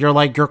 but I'm like,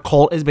 your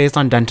cult is based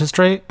on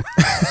dentistry?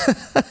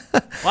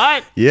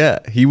 What? Yeah,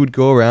 he would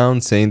go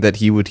around saying that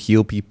he would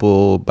heal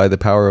people by the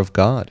power of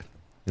God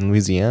in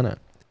Louisiana.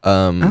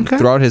 Okay.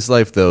 Throughout his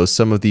life, though,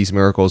 some of these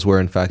miracles were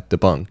in fact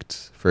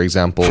debunked. For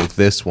example,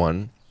 this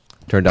one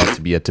turned out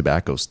to be a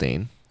tobacco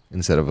stain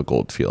instead of a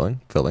gold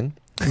filling.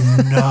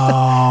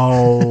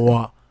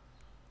 No.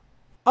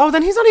 Oh,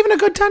 then he's not even a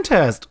good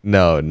dentist.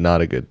 No,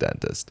 not a good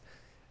dentist.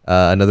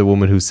 Another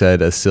woman who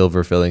said a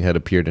silver filling had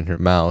appeared in her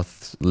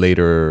mouth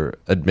later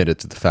admitted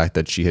to the fact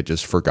that she had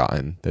just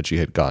forgotten that she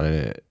had gotten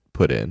it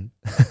put in.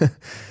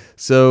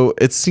 So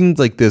it seemed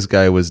like this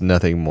guy was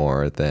nothing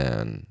more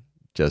than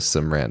just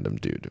some random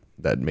dude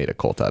that made a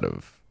cult out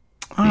of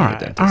being a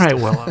dentist. All right,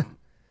 Willow.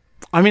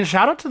 I mean,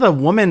 shout out to the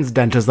woman's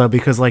dentist, though,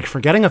 because, like, for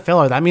getting a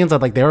filler, that means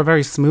that, like, they were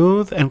very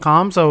smooth and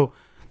calm, so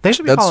they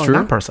should be That's following true.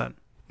 that person.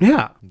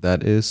 Yeah.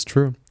 That is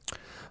true.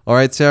 All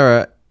right,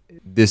 Sarah,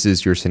 this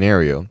is your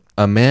scenario.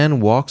 A man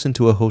walks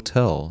into a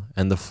hotel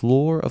and the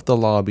floor of the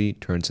lobby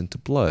turns into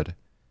blood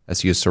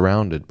as he is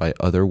surrounded by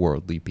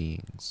otherworldly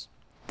beings.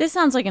 This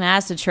sounds like an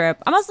acid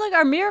trip. I'm also like,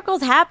 are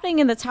miracles happening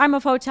in the time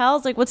of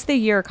hotels? Like, what's the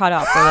year cut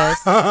off for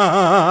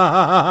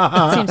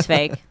this? Seems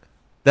fake.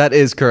 That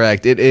is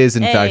correct. It is,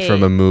 in fact, Hey.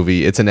 from a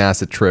movie. It's an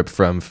acid trip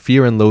from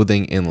Fear and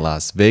Loathing in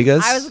Las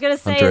Vegas. I was gonna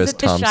say, Hunter is S. it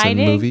The Thompson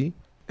Shining? movie.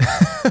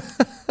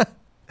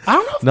 I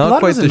don't know if Not Blood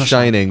quite was in The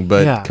Shining,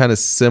 but Yeah. kind of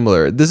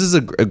similar. This is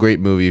a great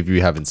movie if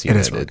you haven't seen It it.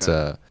 is really It's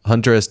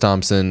Hunter S.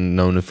 Thompson,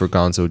 known for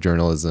gonzo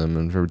journalism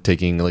and for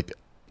taking like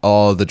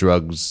all the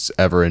drugs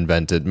ever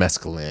invented,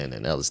 mescaline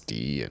and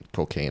LSD and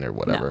cocaine or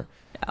whatever.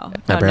 No,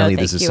 Apparently,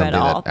 no, this thank is you at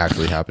something all. that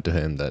actually happened to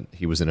him. That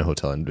he was in a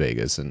hotel in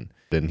Vegas and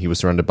then he was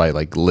surrounded by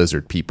like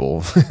lizard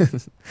people.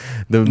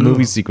 The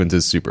movie sequence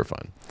is super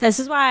fun. This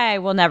is why I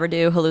will never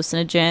do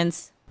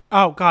hallucinogens.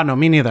 Oh God, no,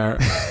 me neither.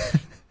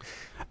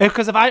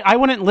 Because if I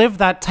wouldn't live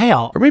that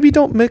tale. Or maybe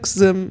don't mix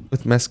them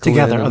with mescaline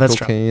Together. Oh, and that's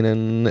true. cocaine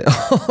and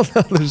all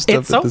the other stuff.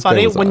 It's so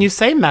funny when you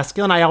say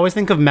mescaline. I always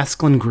think of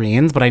mescaline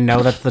greens, but I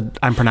know that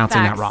I'm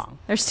pronouncing Facts. that wrong.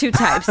 There's 2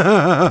 types.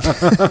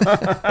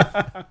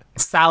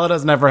 Salad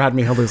has never had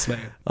me hallucinate.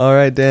 All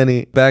right,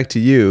 Danny, back to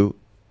you.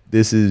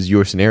 This is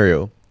your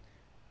scenario.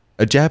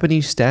 A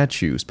Japanese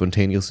statue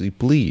spontaneously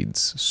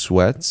bleeds,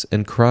 sweats,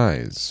 and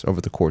cries over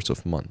the course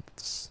of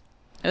months.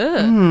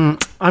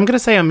 Ugh. I'm gonna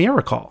say a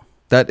miracle.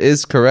 That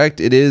is correct.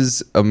 It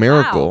is a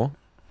miracle.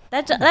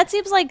 That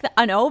seems like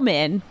an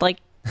omen. Like,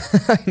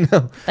 I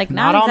know. like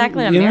Not not all-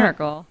 exactly a yeah.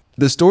 miracle.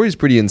 The story is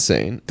pretty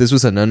insane. This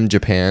was a nun in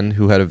Japan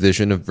who had a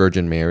vision of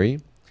Virgin Mary,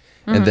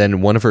 and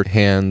then one of her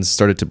hands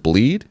started to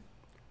bleed.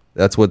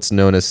 That's what's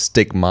known as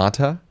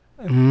stigmata,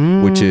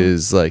 which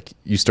is like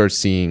you start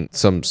seeing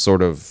some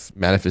sort of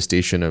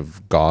manifestation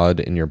of God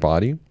in your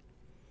body.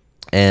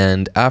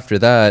 And after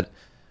that,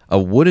 a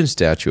wooden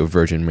statue of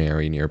Virgin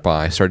Mary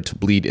nearby started to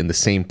bleed in the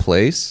same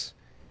place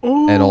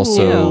and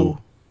also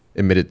Ew.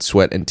 emitted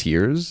sweat and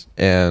tears.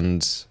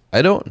 And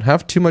I don't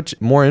have too much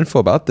more info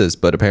about this,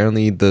 but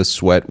apparently the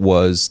sweat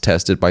was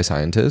tested by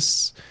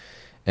scientists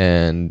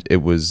and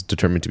it was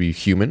determined to be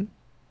human.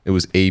 It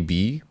was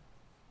AB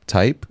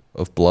type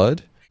of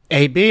blood.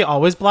 AB,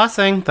 always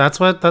blessing. That's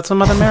what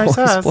Mother Mary Always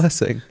says.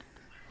 blessing.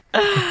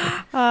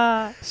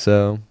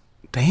 So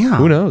Damn.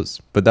 who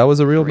knows? But that was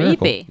a real miracle.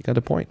 Creepy. You got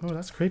a point. Oh,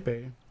 that's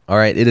creepy. All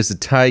right, it is a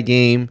tie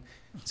game.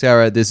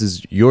 Sarah, this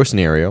is your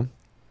scenario.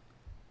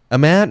 A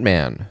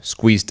madman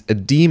squeezed a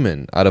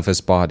demon out of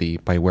his body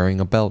by wearing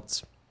a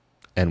belt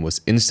and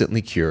was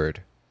instantly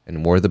cured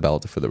and wore the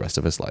belt for the rest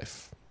of his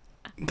life.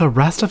 The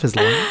rest of his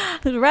life.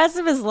 The rest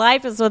of his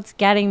life is what's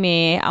getting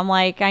me. I'm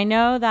like, I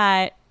know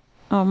that.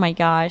 Oh my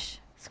gosh.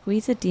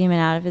 Squeeze a demon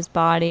out of his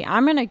body.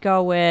 I'm going to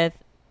go with.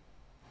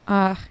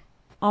 Oh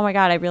my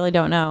God. I really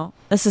don't know.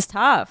 This is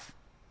tough.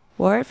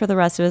 Wore it for the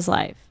rest of his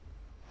life.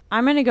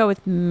 I'm going to go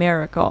with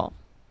miracle.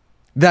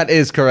 That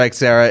is correct,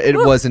 Sarah. It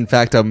was, in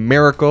fact, a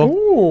miracle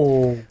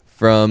Ooh.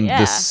 from Yeah,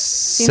 the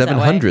seems that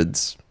way.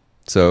 700s.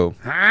 So,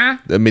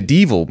 a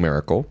medieval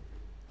miracle.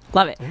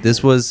 Love it.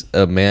 This was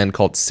a man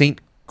called Saint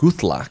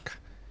Guthlac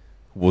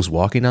who was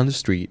walking down the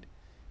street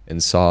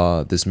and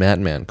saw this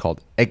madman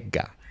called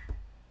Egga.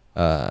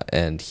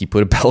 And he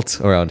put a belt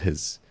around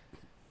his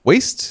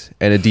waist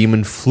and a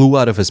demon flew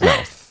out of his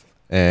mouth.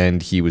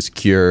 And he was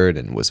cured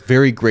and was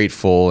very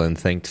grateful and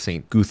thanked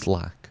Saint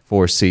Guthlac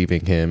for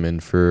saving him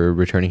and for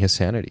returning his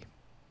sanity.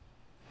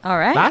 All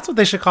right. That's what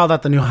they should call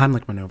that, the new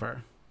Heimlich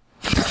maneuver.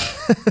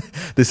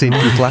 The Saint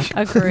Guthlac.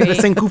 Agree. The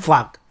Saint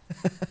Guflac.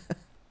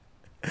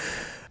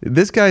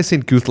 This guy,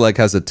 St. Guthlac,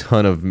 has a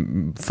ton of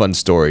fun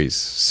stories.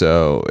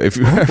 So if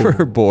you're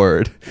ever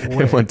bored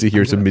and want to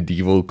hear some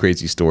medieval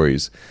crazy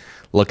stories,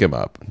 look him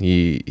up.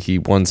 He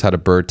once had a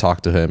bird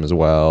talk to him as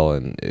well,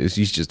 and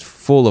he's just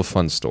full of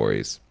fun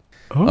stories.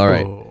 All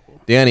right.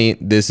 Danny,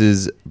 this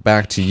is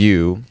back to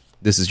you.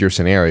 This is your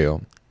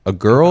scenario. A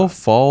girl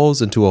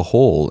falls into a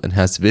hole and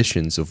has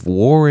visions of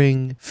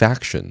warring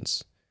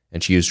factions,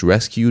 and she is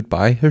rescued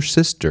by her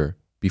sister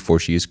before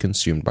she is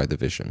consumed by the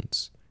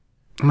visions.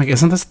 I'm like,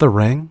 isn't this The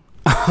Ring?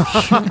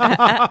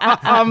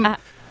 I'm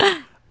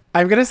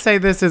gonna say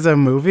this is a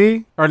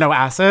movie or no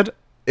acid.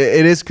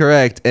 It is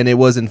correct, and it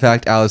was in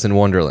fact Alice in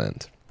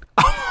Wonderland,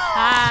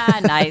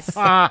 Nice.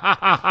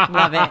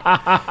 Love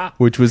it.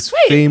 which was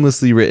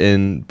famously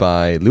written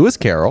by Lewis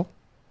Carroll,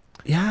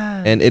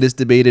 Yeah. and it is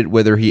debated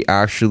whether he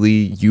actually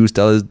used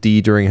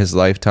LSD during his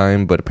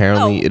lifetime, but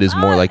apparently it is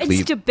more likely.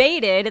 It's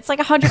debated. It's like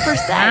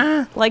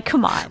 100%. Like,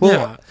 come on.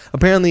 Well,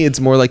 apparently it's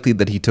more likely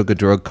that he took a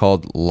drug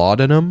called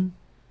laudanum,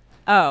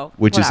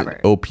 which is whatever.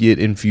 an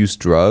opiate-infused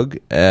drug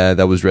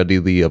that was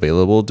readily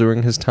available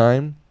during his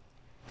time.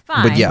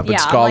 Fine. but yeah, but I'm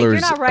scholars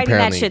like, you're not writing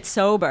apparently- that shit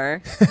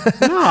sober.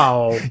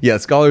 No. Yeah,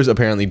 scholars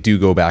apparently do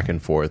go back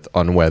and forth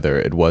on whether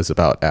it was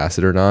about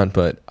acid or not,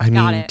 but I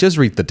Got mean, it. just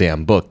read the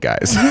damn book,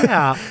 guys.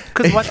 Yeah.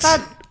 Because what's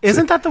that?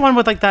 Isn't that the one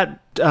with like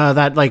that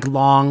like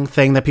long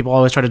thing that people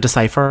always try to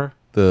decipher?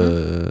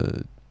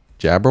 The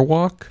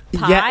Jabberwock?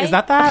 Yeah. Pie? Is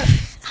that?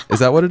 Is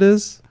that what it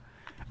is?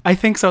 I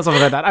think so,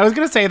 something like that. I was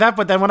gonna say that,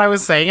 but then when I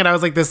was saying it, I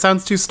was like, "This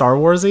sounds too Star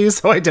Warsy,"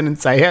 so I didn't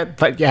say it.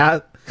 But yeah,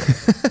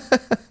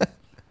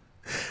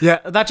 yeah,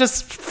 that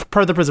just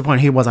further proves the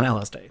point. He was on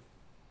LSD.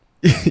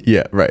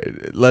 Yeah,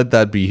 right. Let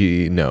that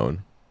be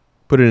known.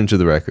 Put it into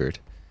the record.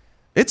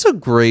 It's a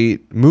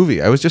great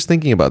movie. I was just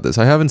thinking about this.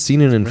 I haven't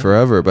seen it in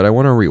forever, but I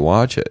want to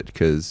rewatch it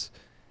because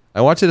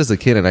I watched it as a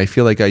kid and I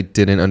feel like I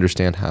didn't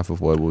understand half of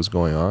what was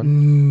going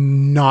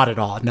on. Not at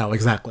all. No,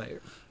 exactly.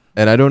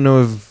 And I don't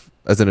know if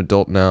as an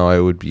adult now, I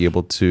would be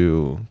able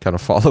to kind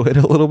of follow it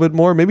a little bit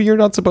more. Maybe you're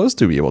not supposed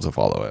to be able to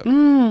follow it.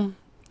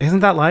 Isn't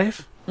that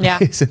life? Yeah.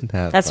 Isn't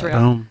that That's fun? real.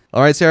 Boom.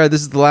 All right, Sarah,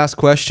 this is the last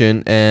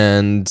question,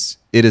 and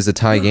it is a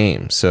tie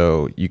game,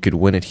 so you could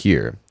win it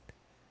here.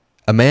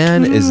 A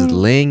man is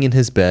laying in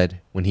his bed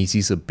when he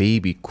sees a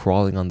baby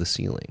crawling on the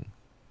ceiling.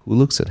 Who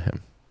looks at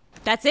him?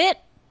 That's it.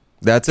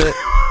 That's it.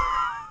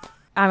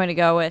 I'm going to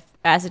go with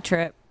Acid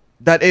Trip.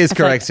 That is feel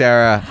correct, like-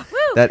 Sarah. Woo!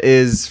 That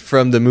is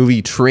from the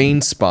movie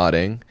Train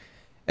Spotting.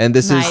 And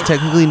this Nice. is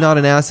technically not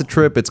an acid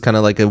trip. It's kind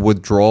of like a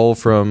withdrawal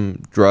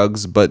from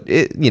drugs, but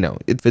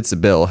it fits the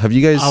bill. Have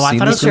you guys Oh, I seen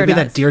thought it was this? Sure going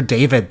to be does. that Dear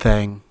David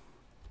thing.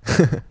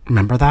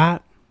 Remember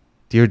that?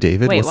 Dear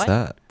David, Wait, what's what?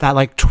 that? That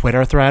like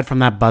Twitter thread from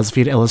that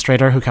BuzzFeed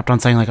illustrator who kept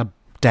on saying like a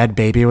dead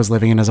baby was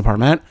living in his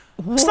apartment.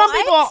 Some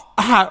people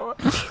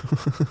Google it.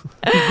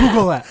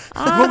 Google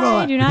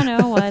I it. do not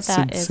know what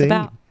that is insane.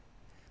 about.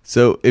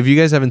 So, if you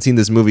guys haven't seen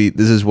this movie,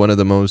 this is one of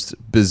the most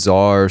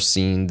bizarre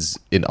scenes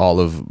in all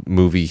of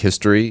movie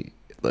history.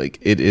 Like,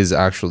 it is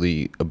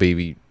actually a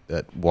baby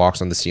that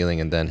walks on the ceiling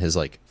and then his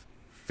like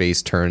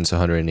face turns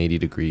 180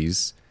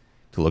 degrees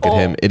to look at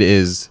him. It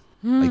is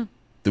like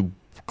the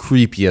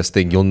creepiest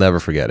thing. You'll never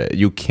forget it.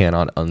 You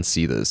cannot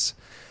unsee this.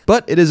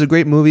 But it is a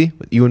great movie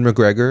with Ewan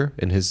McGregor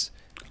in his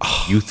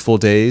youthful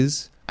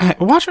days. Hey,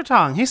 watch your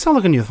tongue. He's still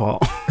looking youthful.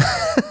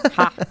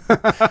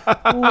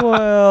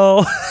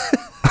 Well,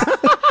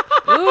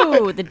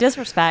 Ooh, the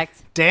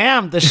disrespect.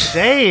 Damn, the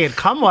shade.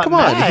 Come on, come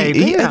on. May. I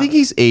Damn. think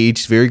he's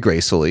aged very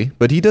gracefully,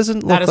 but he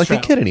doesn't look is like a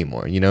true. kid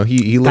anymore. You know,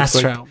 he looks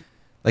That's like true.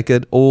 like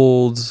an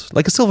old,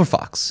 like a silver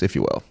fox, if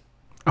you will.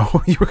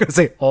 Oh, you were going to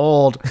say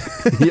old.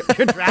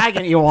 You're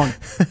dragging you on.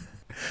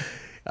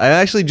 I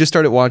actually just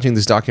started watching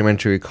this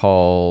documentary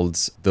called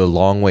The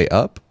Long Way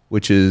Up,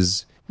 which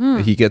is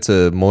he gets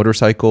a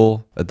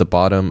motorcycle at the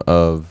bottom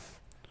of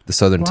the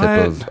southern tip What?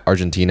 of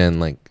Argentina and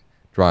like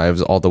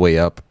drives all the way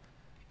up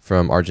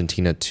from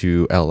Argentina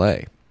to LA.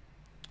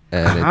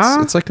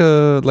 And it's like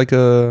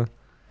a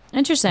I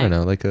Interesting. don't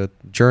know, like a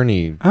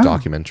journey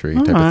documentary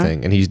type of alright.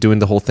 thing. And he's doing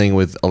the whole thing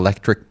with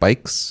electric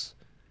bikes.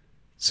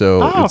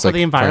 So Oh, it's for like the trying to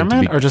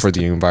environment, be or just- for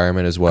the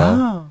environment as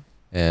well. Oh.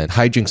 And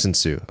hijinks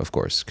ensue, of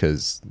course,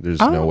 because there's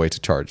no way to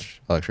charge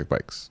electric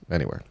bikes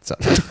anywhere. So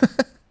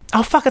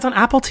Oh, fuck. It's on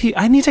Apple TV.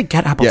 I need to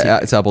get Apple TV. yeah,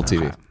 it's Apple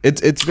TV.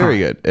 It's very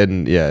good,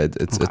 and yeah,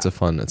 it's a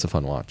fun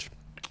watch.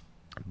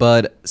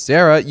 But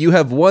Sarah, you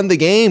have won the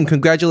game.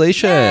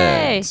 Congratulations!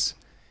 Yay.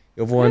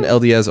 You have won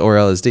LDS or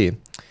LSD.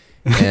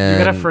 You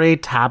get a free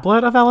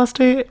tablet of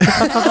LSD?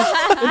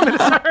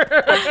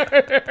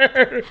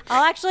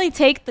 I'll actually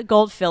take the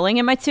gold filling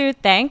in my tooth.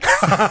 Thanks.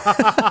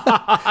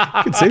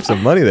 You could save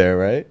some money there,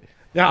 right?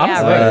 Yeah,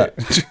 Yeah,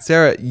 honestly.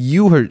 Sarah,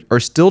 you are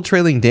still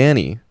trailing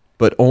Danny,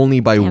 but only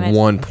by Damn it.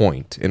 1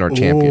 point in our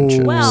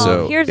championship. Well,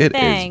 so here's the it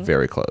thing. is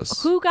very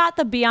close. Who got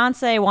the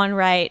Beyonce one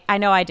right? I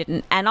know I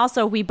didn't. And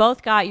also, we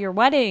both got your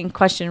wedding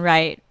question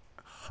right.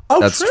 Oh,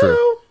 That's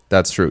true.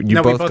 That's true. You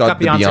No, we both both got got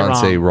the Beyonce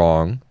Beyonce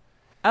wrong.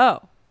 Oh,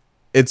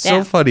 It's so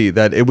Damn. funny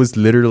that it was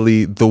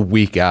literally the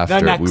week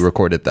after next- we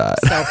recorded that.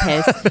 so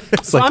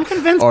pissed. So I'm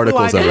convinced Blue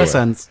articles Ivy everywhere.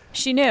 listens.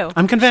 She knew.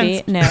 I'm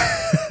convinced. She knew.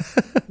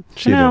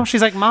 You know,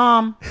 she's like,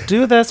 Mom,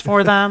 do this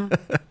for them.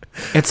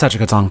 It's such a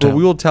good song, too. Well,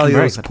 we will tally I'm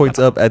very those excited points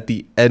about up at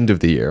the end of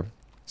the year.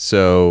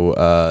 So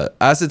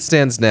as it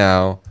stands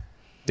now,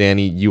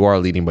 Danny, you are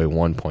leading by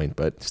 1 point,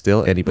 but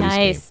still anybody's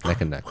Nice. game,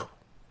 neck and neck.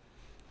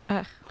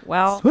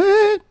 Well, that.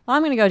 What?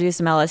 I'm going to go do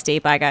some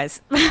LSD. Bye,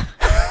 guys.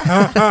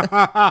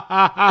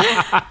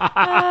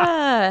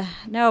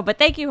 No, but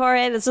thank you,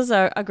 Jorge. This was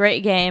a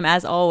great game,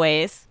 as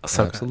always.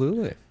 So good.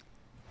 Absolutely.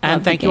 And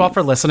Love the thank you all games.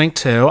 for listening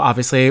too.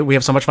 Obviously, we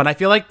have so much fun. I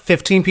feel like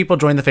 15 people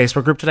joined the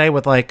Facebook group today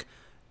with like,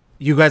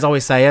 you guys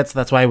always say it, so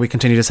that's why we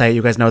continue to say it.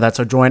 You guys know that.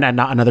 So join at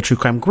Not Another True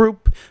Crime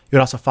group. You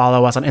would also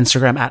follow us on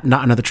Instagram at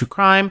Not Another True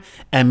Crime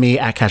and me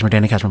at Cashmere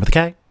Danny, Cashmere with a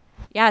K.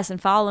 Yes,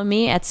 and follow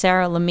me at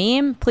Sarah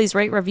Lamim. Please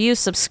rate, review,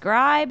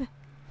 subscribe.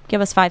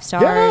 Give us 5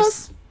 stars.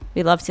 Yes.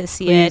 We love to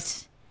see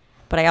Please. it.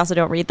 But I also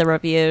don't read the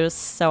reviews,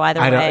 so either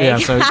I don't, way. yeah,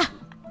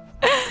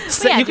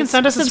 so yeah, you can just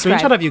send us a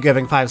subscribe. screenshot of you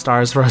giving 5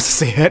 stars for us to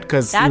see it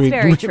because That's we,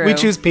 very we, true. we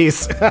choose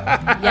peace.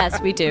 Yes,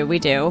 we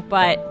do.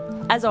 But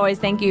as always,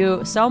 thank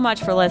you so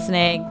much for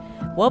listening.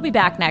 We'll be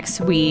back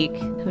next week.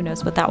 Who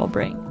knows what that will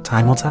bring.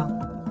 Time will tell.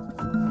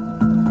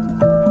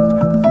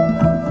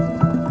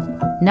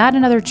 Not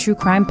Another True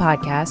Crime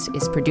Podcast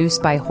is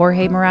produced by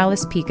Jorge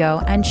Morales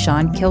Pico and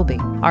Sean Kilby.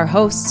 Our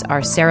hosts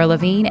are Sarah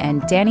Levine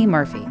and Danny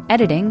Murphy.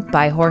 Editing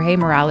by Jorge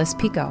Morales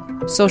Pico.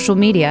 Social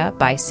media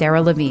by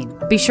Sarah Levine.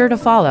 Be sure to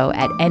follow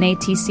at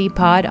NATC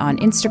Pod on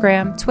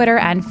Instagram, Twitter,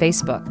 and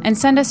Facebook. And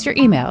send us your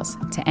emails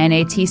to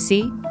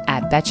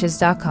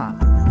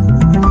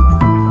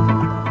natc@betches.com.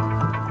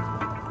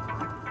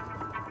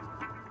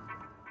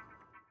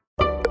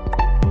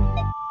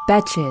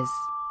 Betches.